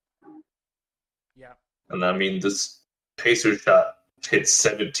 Right. Yeah. And this Pacers hit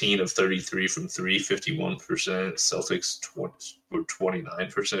 17 of 33 from three, 51%. Celtics were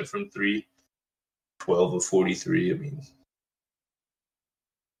 29% from three, 12 of 43.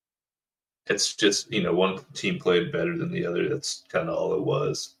 It's just, one team played better than the other. That's kind of all it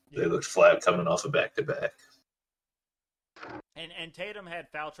was. Yeah. They looked flat coming off a back-to-back. And Tatum had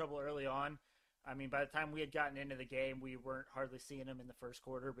foul trouble early on. By the time we had gotten into the game, we weren't hardly seeing him in the first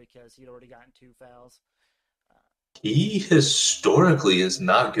quarter because he'd already gotten 2 fouls. He historically is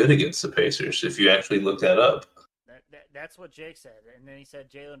not good against the Pacers, if you actually look that up. That's what Jake said. And then he said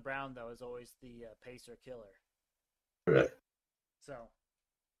Jaylen Brown, though, is always the Pacer killer. Correct. So,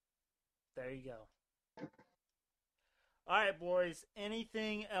 there you go. All right, boys.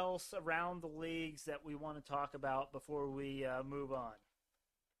 Anything else around the leagues that we want to talk about before we move on?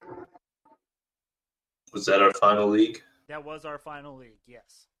 Was that our final league? That was our final league,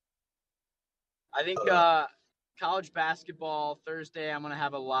 yes. I think college basketball Thursday, I'm going to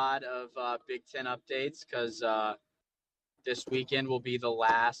have a lot of Big Ten updates because this weekend will be the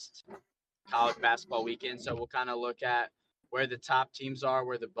last college basketball weekend. So we'll kind of look at where the top teams are,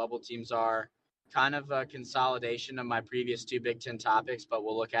 where the bubble teams are, kind of a consolidation of my previous two Big Ten topics, but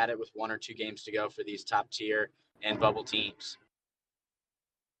we'll look at it with 1 or 2 games to go for these top tier and bubble teams.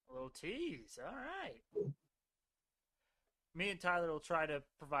 A little tease. All right. Me and Tyler will try to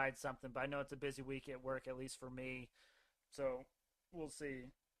provide something, but I know it's a busy week at work, at least for me. So we'll see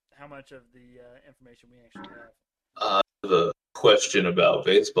how much of the information we actually have. I have a question about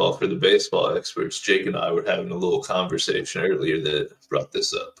baseball for the baseball experts. Jake and I were having a little conversation earlier that brought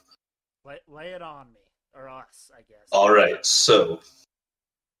this up. Lay it on me, or us, I guess. All right, so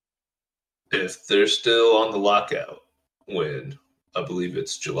if they're still on the lockout when I believe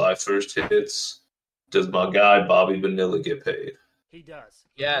it's July 1st hits, does my guy Bobby Bonilla get paid? He does.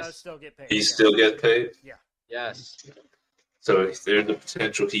 Yes. He does still get paid. He still gets paid? Yeah. Yes. So there's the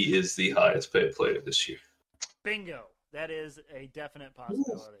potential he is the highest paid player this year. Bingo. That is a definite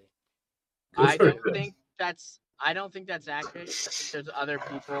possibility. I don't think that's accurate. I think there's other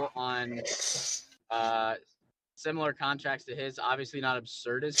people on similar contracts to his. Obviously not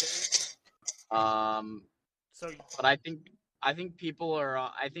absurd as his. But I think people are.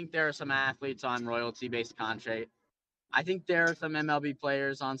 I think there are some athletes on royalty-based contract. I think there are some MLB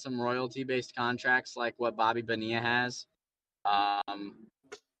players on some royalty-based contracts like what Bobby Bonilla has.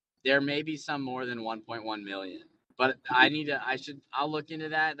 There may be some more than 1.1 million. But I'll look into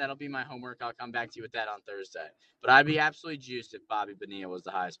that. That'll be my homework. I'll come back to you with that on Thursday. But I'd be absolutely juiced if Bobby Bonilla was the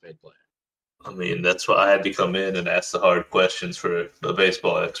highest paid player. I mean, that's why I had to come in and ask the hard questions for the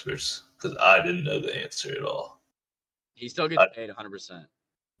baseball experts because I didn't know the answer at all. He still gets paid 100%.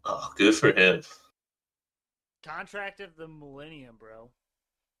 Oh, good for him. Contract of the millennium, bro.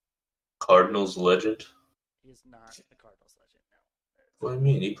 Cardinals legend? He is not a Cardinals legend, no. What do you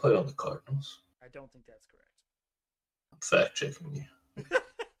mean? He played on the Cardinals. I don't think that's correct. I'm fact-checking you.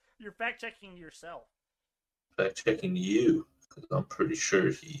 You're fact-checking yourself. Fact-checking you because I'm pretty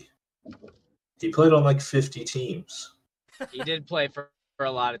sure he played on like 50 teams. He did play for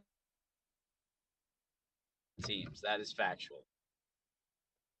a lot of teams. That is factual.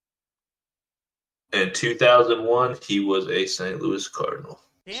 In 2001, he was a St. Louis Cardinal.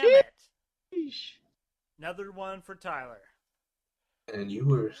 Damn it. Another one for Tyler. And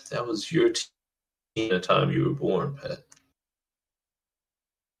that was your team at the time you were born, Pat.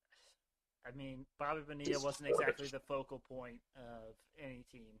 I mean, Bobby Bonilla wasn't exactly the focal point of any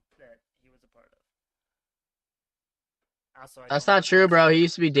team that he was a part of. Also, that's not true, bro. He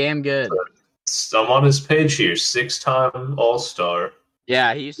used to be damn good. I'm on his page here. 6-time All-Star.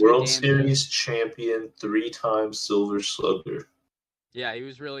 Yeah, he used to World be damn Series good. champion, 3-time Silver Slugger. Yeah, he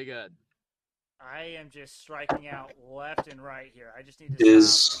was really good. I am just striking out left and right here. I just need to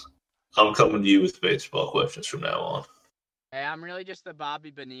stop. I'm coming to you with baseball questions from now on. Hey, I'm really just the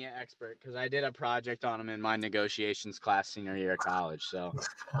Bobby Bonilla expert because I did a project on him in my negotiations class senior year of college. So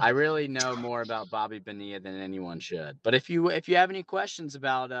I really know more about Bobby Bonilla than anyone should. But if you have any questions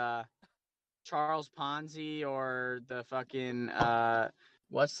about Charles Ponzi or the fucking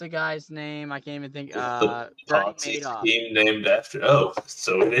what's the guy's name? I can't even think. The Bernie Ponzi Madoff. scheme named after. Oh,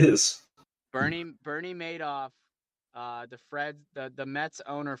 so it is. Bernie Madoff. The Mets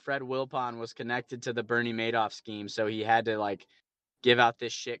owner Fred Wilpon was connected to the Bernie Madoff scheme, so he had to give out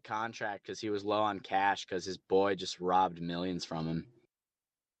this shit contract because he was low on cash because his boy just robbed millions from him.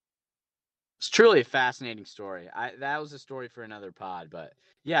 It's truly a fascinating story. That was a story for another pod, but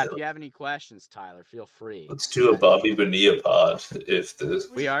yeah, if you have any questions, Tyler, feel free. Let's do a Bobby Bonilla pod.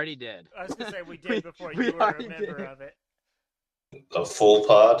 We already did. I was gonna say we did before you were a member of it. A full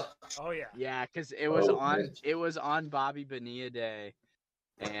pod? Oh yeah. Yeah, because it was on Bobby Bonilla Day,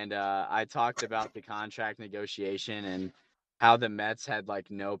 and I talked about the contract negotiation and how the Mets had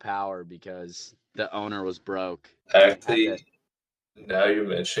no power because the owner was broke. Actually, now you're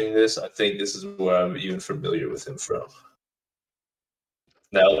mentioning this, I think this is where I'm even familiar with him from.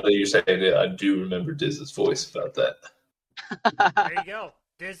 Now that you're saying it, I do remember Diz's voice about that. There you go.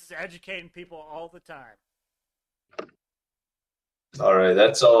 Diz is educating people all the time. All right,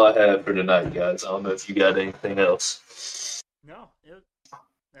 that's all I have for tonight, guys. I don't know if you got anything else. No,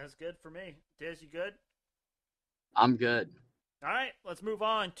 that's good for me. Diz, you good? I'm good. All right, let's move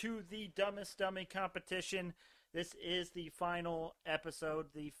on to the Dumbest Dummy competition. This is the final episode,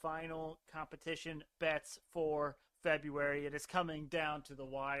 the final competition bets for February. It is coming down to the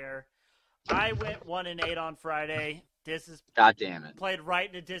wire. I went 1-8 on Friday. God damn it. Played right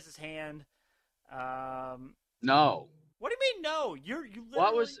into Diz's hand. No. What do you mean no? You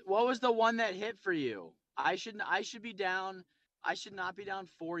literally... What was the one that hit for you? I should be down. I should not be down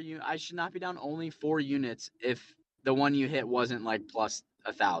I should not be down only 4 units if the one you hit wasn't like plus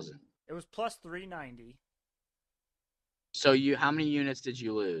 1,000. It was plus 390. So how many units did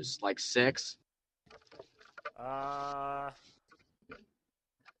you lose? Like 6?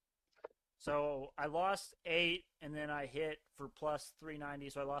 So I lost 8, and then I hit for plus 390,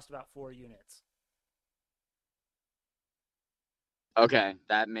 so I lost about 4 units. Okay,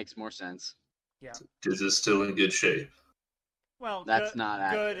 that makes more sense. Yeah. Diz is still in good shape. Well, that's not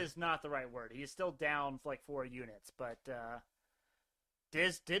accurate. Good is not the right word. He's still down for like 4 units, but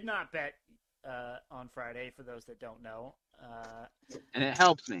Diz did not bet on Friday, for those that don't know. And it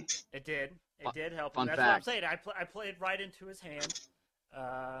helped me. It did. It did help Fun him. That's fact. what I'm saying. I played right into his hand.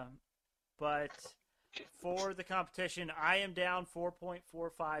 But for the competition, I am down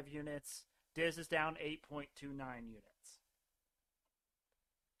 4.45 units. Diz is down 8.29 units.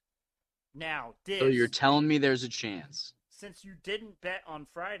 Now, Diz... So you're telling me there's a chance. Since you didn't bet on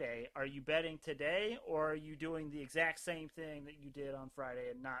Friday, are you betting today, or are you doing the exact same thing that you did on Friday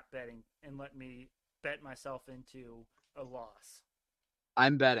and not betting and let me bet myself into a loss?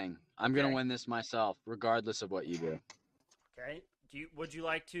 I'm betting. I'm going to win this myself, regardless of what you do. Okay. Would you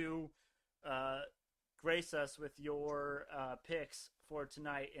like to grace us with your picks for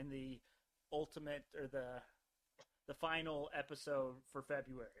tonight in the ultimate or the final episode for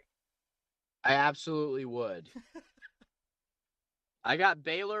February? I absolutely would. I got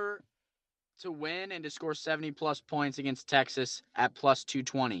Baylor to win and to score 70-plus points against Texas at plus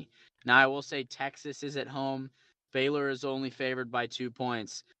 220. Now, I will say Texas is at home. Baylor is only favored by 2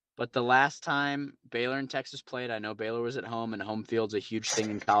 points. But the last time Baylor and Texas played, I know Baylor was at home, and home field's a huge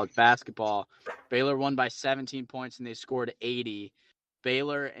thing in college basketball. Baylor won by 17 points, and they scored 80.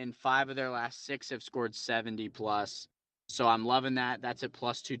 Baylor in 5 of their last 6 have scored 70-plus. So I'm loving that. That's at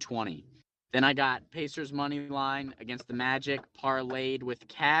plus 220. Then I got Pacers money line against the Magic, parlayed with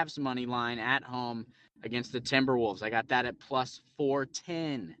Cavs money line at home against the Timberwolves. I got that at plus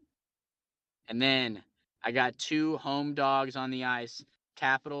 410. And then I got 2 home dogs on the ice.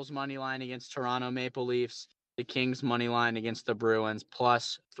 Capitals money line against Toronto Maple Leafs. The Kings money line against the Bruins,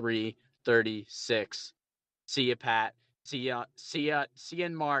 plus 336. See ya, Pat. See ya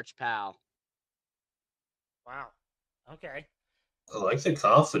in March, pal. Wow. Okay. I like the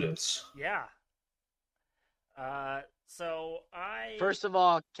confidence. Yeah. First of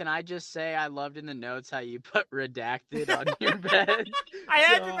all, can I just say I loved in the notes how you put redacted on your bet? I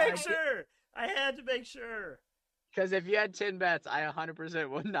had to make sure. Because if you had 10 bets, I 100%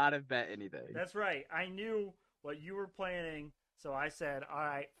 would not have bet anything. That's right. I knew what you were planning, so I said, all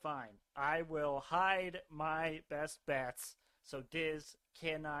right, fine. I will hide my best bets so Diz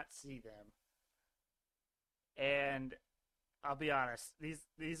cannot see them. And I'll be honest,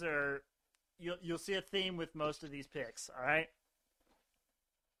 these are... You'll see a theme with most of these picks, all right?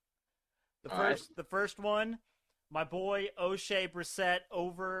 The first one, my boy O'Shea Brissett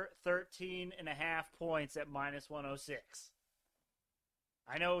over 13.5 points at minus 106.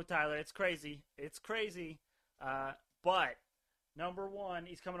 I know, Tyler, it's crazy. But number one,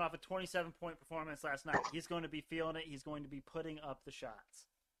 he's coming off a 27-point performance last night. He's going to be feeling it. He's going to be putting up the shots.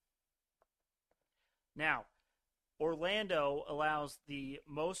 Now, Orlando allows the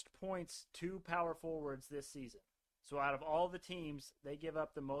most points to power forwards this season. So out of all the teams, they give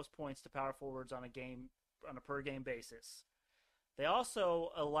up the most points to power forwards on a per game basis. They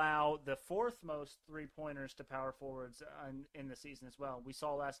also allow the 4th most 3-pointers to power forwards in the season as well. We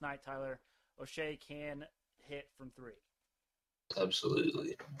saw last night, Tyler, O'Shea can hit from 3.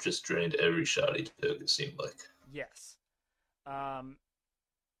 Absolutely. Just drained every shot he took, it seemed like. Yes.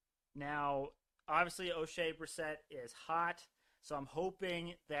 Now, obviously, O'Shea Brissett is hot, so I'm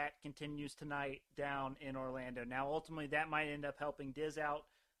hoping that continues tonight down in Orlando. Now, ultimately, that might end up helping Diz out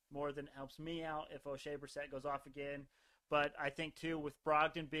more than it helps me out if O'Shea Brissett goes off again. But I think, too, with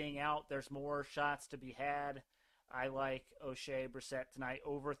Brogdon being out, there's more shots to be had. I like O'Shea Brissett tonight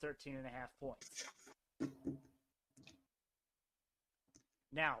over 13.5 points.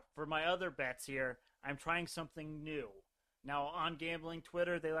 Now, for my other bets here, I'm trying something new. Now, on gambling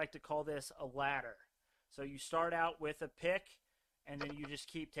Twitter, they like to call this a ladder. So you start out with a pick, and then you just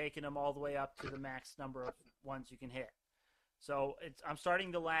keep taking them all the way up to the max number of ones you can hit. So I'm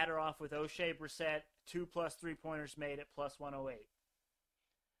starting the ladder off with O'Shea Brissett, 2+ 3-pointers made at plus 108.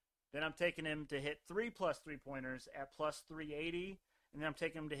 Then I'm taking him to hit 3+ 3-pointers at plus 380, and then I'm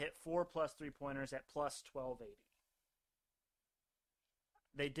taking him to hit 4+ 3-pointers at plus 1280.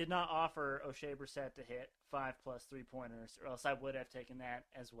 They did not offer O'Shea Brissett to hit 5+ 3-pointers, or else I would have taken that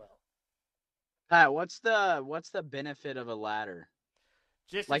as well. Pat, what's the benefit of a ladder?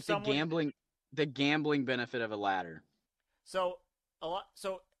 Just Like if someone, the gambling benefit of a ladder. so a lot,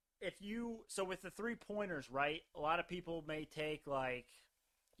 so with the 3-pointers, right? A lot of people may take like,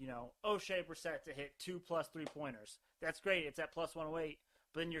 O'Shea Brissett to hit 2+ 3-pointers. That's great. It's at +108,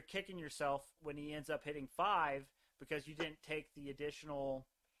 but then you're kicking yourself when he ends up hitting 5 because you didn't take the additional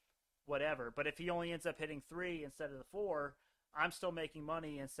whatever. But if he only ends up hitting 3 instead of the 4, I'm still making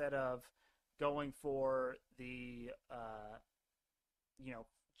money instead of going for the,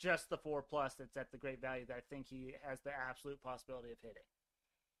 just the 4+ that's at the great value that I think he has the absolute possibility of hitting.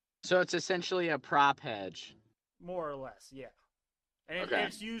 So it's essentially a prop hedge. More or less, yeah. And Okay.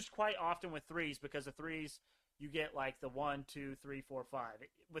 it's used quite often with threes because the threes you get like the 1, 2, 3, 4, 5.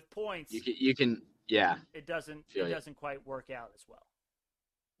 With points, You can yeah. it doesn't quite work out as well.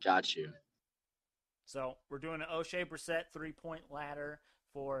 Got you. So we're doing an O'Shea Brissett 3-point ladder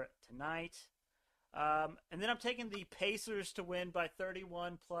for tonight. And then I'm taking the Pacers to win by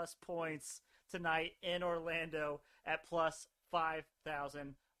 31+ points tonight in Orlando at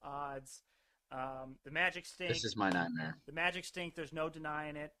 +5,000 odds. The Magic stink. This is my nightmare. The Magic stink. There's no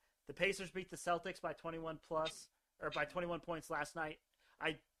denying it. The Pacers beat the Celtics by 21 points last night.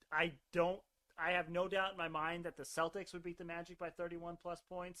 I have no doubt in my mind that the Celtics would beat the Magic by 31+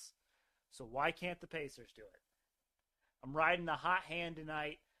 points. So why can't the Pacers do it? I'm riding the hot hand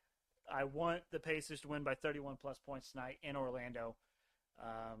tonight. I want the Pacers to win by 31+ points tonight in Orlando.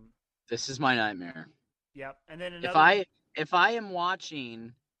 This is my nightmare. Yep. And then another. If I am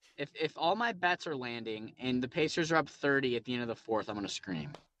watching, if all my bets are landing and the Pacers are up 30 at the end of the fourth, I'm gonna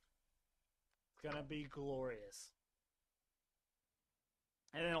scream. It's gonna be glorious.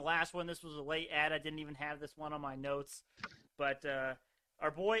 And then the last one. This was a late ad. I didn't even have this one on my notes, but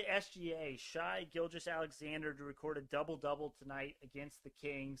our boy SGA, Shai Gilgeous-Alexander, to record a double-double tonight against the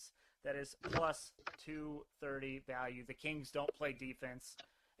Kings. That is +230 value. The Kings don't play defense,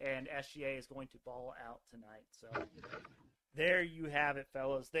 and SGA is going to ball out tonight. So there you have it,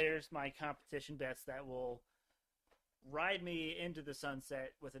 fellas. There's my competition bets that will ride me into the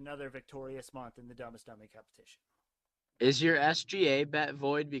sunset with another victorious month in the Dumbest Dummy competition. Is your SGA bet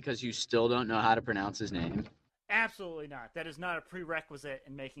void because you still don't know how to pronounce his name? Absolutely not. That is not a prerequisite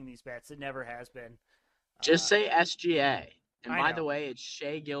in making these bets. It never has been. Just say SGA. And I by know. the way, it's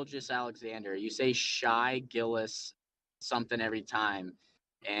Shai Gilgeous-Alexander. You say Shai Gillis something every time.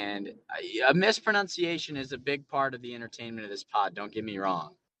 And a mispronunciation is a big part of the entertainment of this pod. Don't get me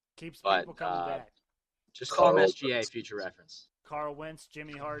wrong. Keeps But, people coming back. Just call him Carl SGA, Wentz. future reference. Carl Wentz,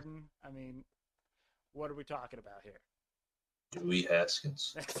 Jimmy Harden. I mean, what are we talking about here? Dewey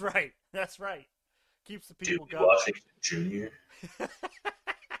Haskins. That's right. That's right. Keeps the people Dewey going. Washington Jr.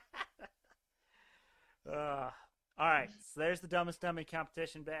 All right. So there's the Dumbest Dummy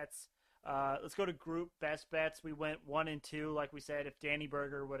competition bets. Let's go to group best bets. We went 1 and 2. Like we said, if Danny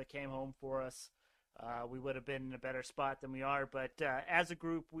Berger would have came home for us, we would have been in a better spot than we are. But as a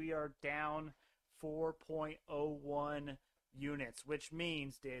group, we are down 4.01 units, which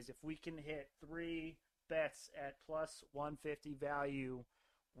means, Diz, if we can hit 3 bets at +150 value,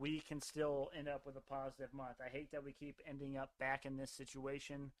 we can still end up with a positive month. I hate that we keep ending up back in this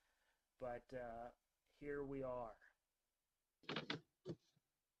situation, but here we are.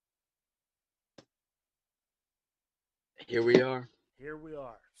 Here we are. Here we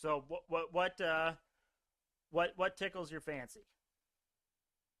are. So what tickles your fancy?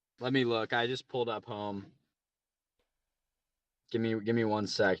 Let me look. I just pulled up home. Give me 1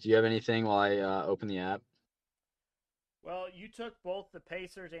 sec. Do you have anything while I open the app? Well, you took both the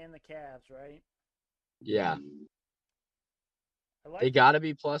Pacers and the Cavs, right? Yeah. I They got to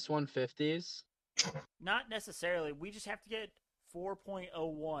be +150s. Not necessarily. We just have to get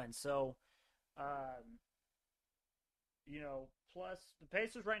 4.01. So, plus the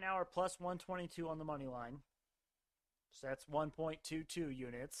Pacers right now are +122 on the money line. So that's 1.22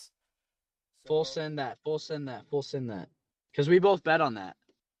 units. So, Full send that. Because we both bet on that.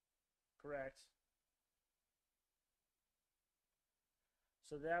 Correct.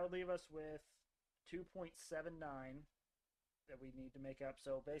 So that would leave us with 2.79 that we need to make up.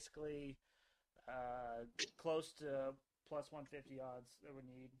 So basically, close to +150 odds that we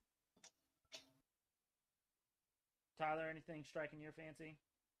need. Tyler, anything striking your fancy?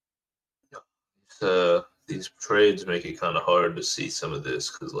 These trades make it kind of hard to see some of this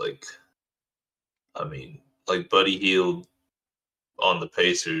because, Buddy Hield on the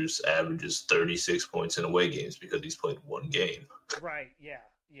Pacers averages 36 points in away games because he's played 1 game. Right, yeah,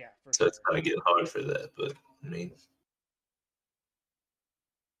 for So sure. it's kind of getting hard for that. But,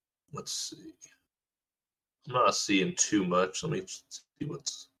 let's see. I'm not seeing too much. Let me see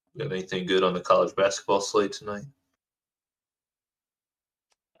what's got anything good on the college basketball slate tonight.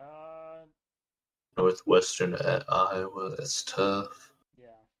 Northwestern at Iowa. That's tough. Yeah.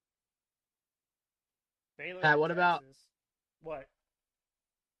 Baylor. Pat, at what about Texas. What?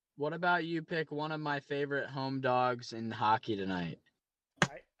 what about you pick one of my favorite home dogs in hockey tonight?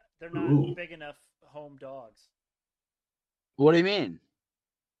 They're not Ooh. big enough home dogs. What do you mean?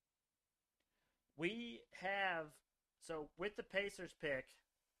 We have with the Pacers pick,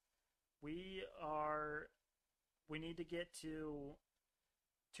 we need to get to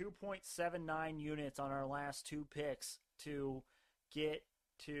 2.79 units on our last two picks to get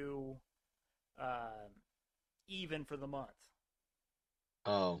to even for the month.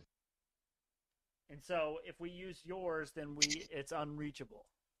 Oh. And so if we use yours, then it's unreachable.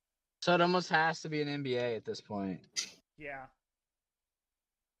 So it almost has to be an NBA at this point. Yeah.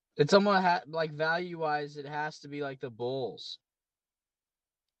 It's almost like value-wise, it has to be like the Bulls.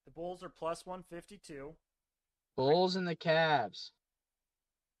 The Bulls are plus 152. Bulls and the Cavs.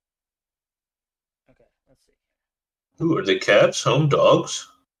 Okay, let's see. Who are the Cavs? Home dogs?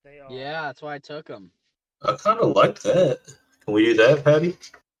 They are. Yeah, that's why I took them. I kind of like that. Can we do that, Patty?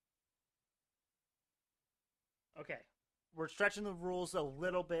 Okay. We're stretching the rules a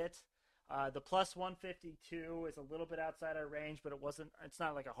little bit. The plus 152 is a little bit outside our range, but it's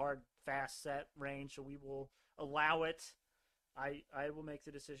not like a hard, fast set range, so we will allow it. I will make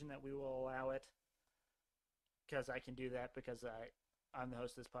the decision that we will allow it because I can do that because I'm the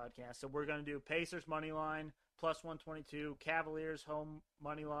host of this podcast. So we're going to do Pacers money line plus 122, Cavaliers home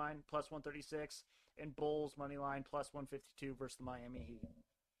money line plus 136, and Bulls money line plus 152 versus the Miami Heat.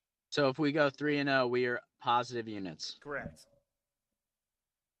 So if we go 3-0, we are positive units. Correct.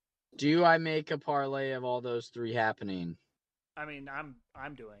 Do I make a parlay of all those three happening? I mean, I'm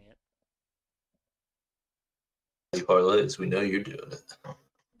doing it. Parlays, we know you're doing it. I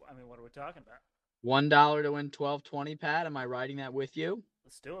mean, what are we talking about? $1 to win 12.20, Pat. Am I writing that with you?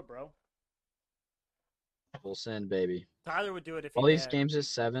 Let's do it, bro. We'll send, baby. Tyler would do it if all he these had. games is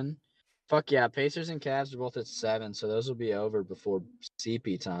 7. Fuck yeah, Pacers and Cavs are both at 7, so those will be over before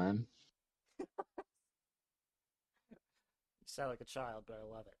CP time. You sound like a child, but I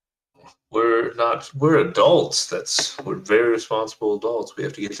love it. We're adults. We're very responsible adults. We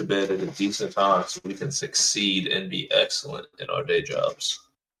have to get to bed at a decent time so we can succeed and be excellent in our day jobs.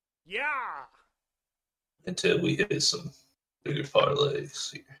 Yeah. Until we hit some bigger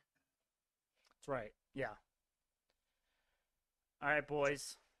parlays here. That's right. Yeah. All right,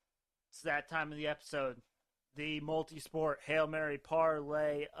 boys. It's that time of the episode. The multi-sport Hail Mary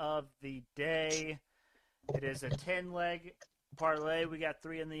parlay of the day. It is a 10-leg parlay. We got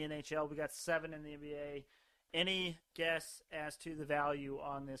 3 in the NHL. We got 7 in the NBA. Any guess as to the value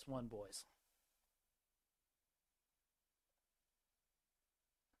on this one, boys?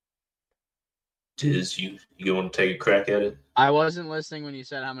 Diz, you want to take a crack at it? I wasn't listening when you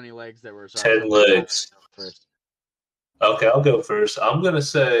said how many legs there were. So 10 legs. First. Okay, I'll go first. I'm going to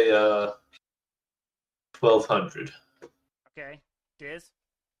say 1,200. Okay. Diz?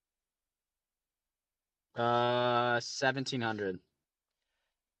 1,700.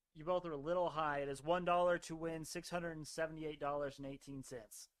 You both are a little high. It is $1 to win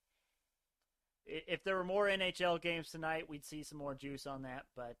 $678.18. If there were more NHL games tonight, we'd see some more juice on that,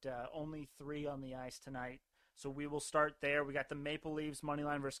 but only 3 on the ice tonight. So we will start there. We got the Maple Leafs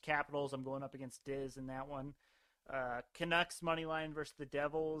moneyline versus Capitals. I'm going up against Diz in that one. Canucks moneyline versus the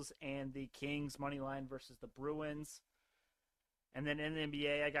Devils, and the Kings moneyline versus the Bruins. And then in the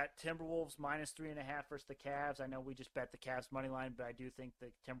NBA, I got Timberwolves minus 3.5 versus the Cavs. I know we just bet the Cavs moneyline, but I do think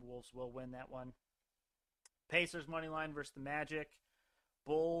the Timberwolves will win that one. Pacers moneyline versus the Magic.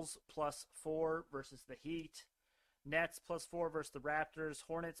 Bulls plus 4 versus the Heat. Nets plus 4 versus the Raptors.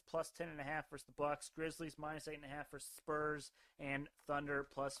 Hornets plus 10.5 versus the Bucks. Grizzlies minus 8.5 versus Spurs. And Thunder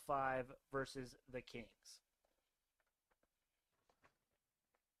plus 5 versus the Kings.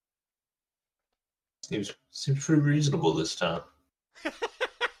 Seems pretty reasonable this time.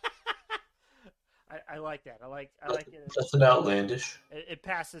 I like that. I like it. Nothing outlandish. It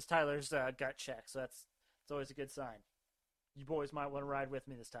passes Tyler's gut check, so it's always a good sign. You boys might want to ride with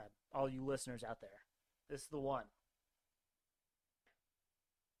me this time. All you listeners out there. This is the one.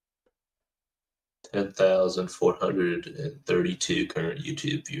 10,432 current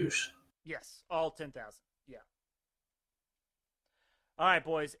YouTube viewers. Yes, all 10,000. Yeah. All right,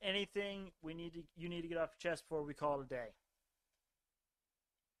 boys. Anything you need to get off your chest before we call it a day?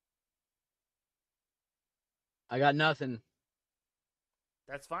 I got nothing.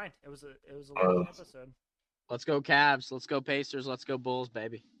 That's fine. It was a long episode. Let's go Cavs. Let's go Pacers. Let's go Bulls,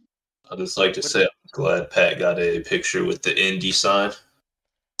 baby. I'd just like to say I'm glad Pat got a picture with the Indy sign.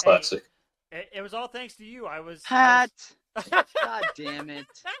 Classic. Hey, it was all thanks to you. Pat. God damn it.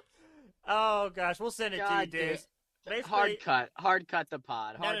 Oh gosh, we'll send it to you, Diz. Hard cut the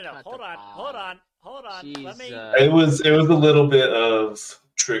pod. No. Hold on. Let me. It was a little bit of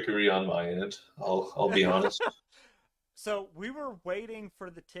trickery on my end. I'll be honest. So we were waiting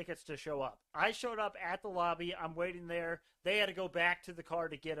for the tickets to show up. I showed up at the lobby. I'm waiting there. They had to go back to the car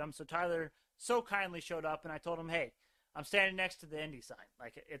to get them. So Tyler so kindly showed up, and I told him, "Hey, I'm standing next to the Indy sign.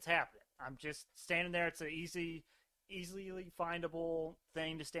 Like, it's happening. I'm just standing there. It's an easily findable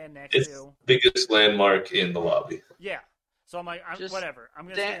thing to stand next to. Biggest landmark in the lobby. Yeah. So I'm like, whatever. I'm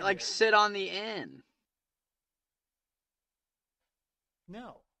gonna stand like there. Sit on the end.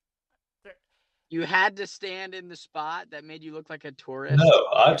 No. You had to stand in the spot that made you look like a tourist. No,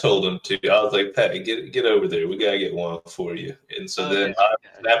 I told him to. I was like, Pat, get over there. We gotta get one for you. And so then I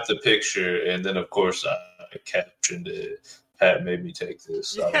snapped the picture, and then of course I captioned it. Pat made me take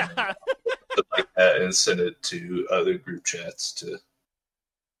this. Yeah. Like that, and send it to other group chats to.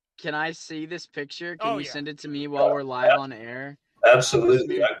 Can I see this picture? Can you send it to me while we're live on air?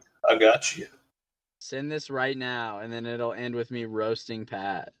 Absolutely. I got you. Send this right now, and then it'll end with me roasting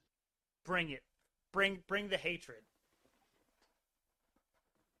Pat. Bring it. Bring the hatred.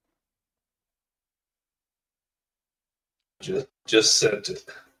 Just sent it.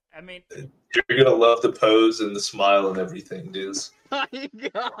 I mean, you're gonna love the pose and the smile and everything, Diz. Oh my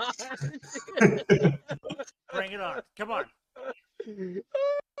God. Bring it on. Come on.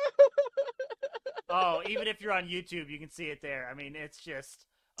 Oh, even if you're on YouTube, you can see it there. I mean, it's just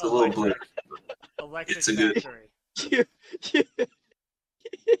a little blur. Electric factory.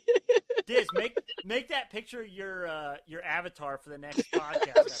 Diz, make that picture your avatar for the next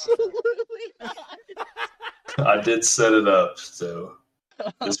podcast. Absolutely not. I did set it up, so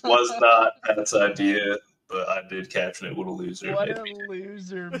this was not Pat's idea, but I did caption it. What a loser! What a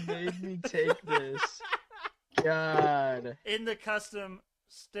loser made me take this. God. In the custom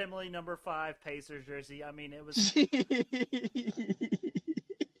Stimley number 5 Pacers jersey. I mean, it was.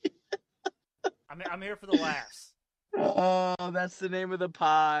 I'm here for the laughs. Oh, that's the name of the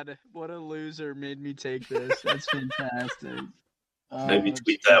pod. What a loser made me take this. That's fantastic. Maybe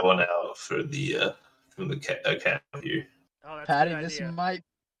tweet that one out for the from the account here. Oh, that's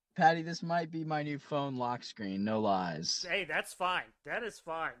Patty, this might be my new phone lock screen. No lies. Hey, that's fine. That is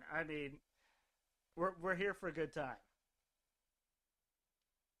fine. I mean, we're here for a good time.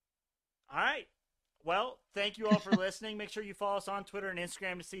 All right. Well, thank you all for listening. Make sure you follow us on Twitter and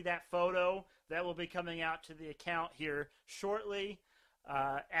Instagram to see that photo. That will be coming out to the account here shortly.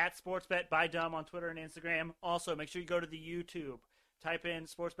 At SportsBet by Dumb on Twitter and Instagram. Also, make sure you go to the YouTube. Type in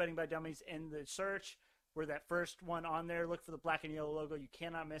Sports Betting by Dummies in the search. We're that first one on there. Look for the black and yellow logo. You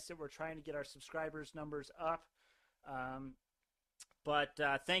cannot miss it. We're trying to get our subscribers numbers up. But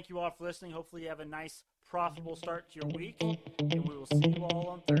thank you all for listening. Hopefully you have a nice, profitable start to your week. And we will see you all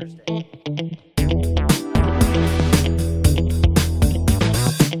on Thursday.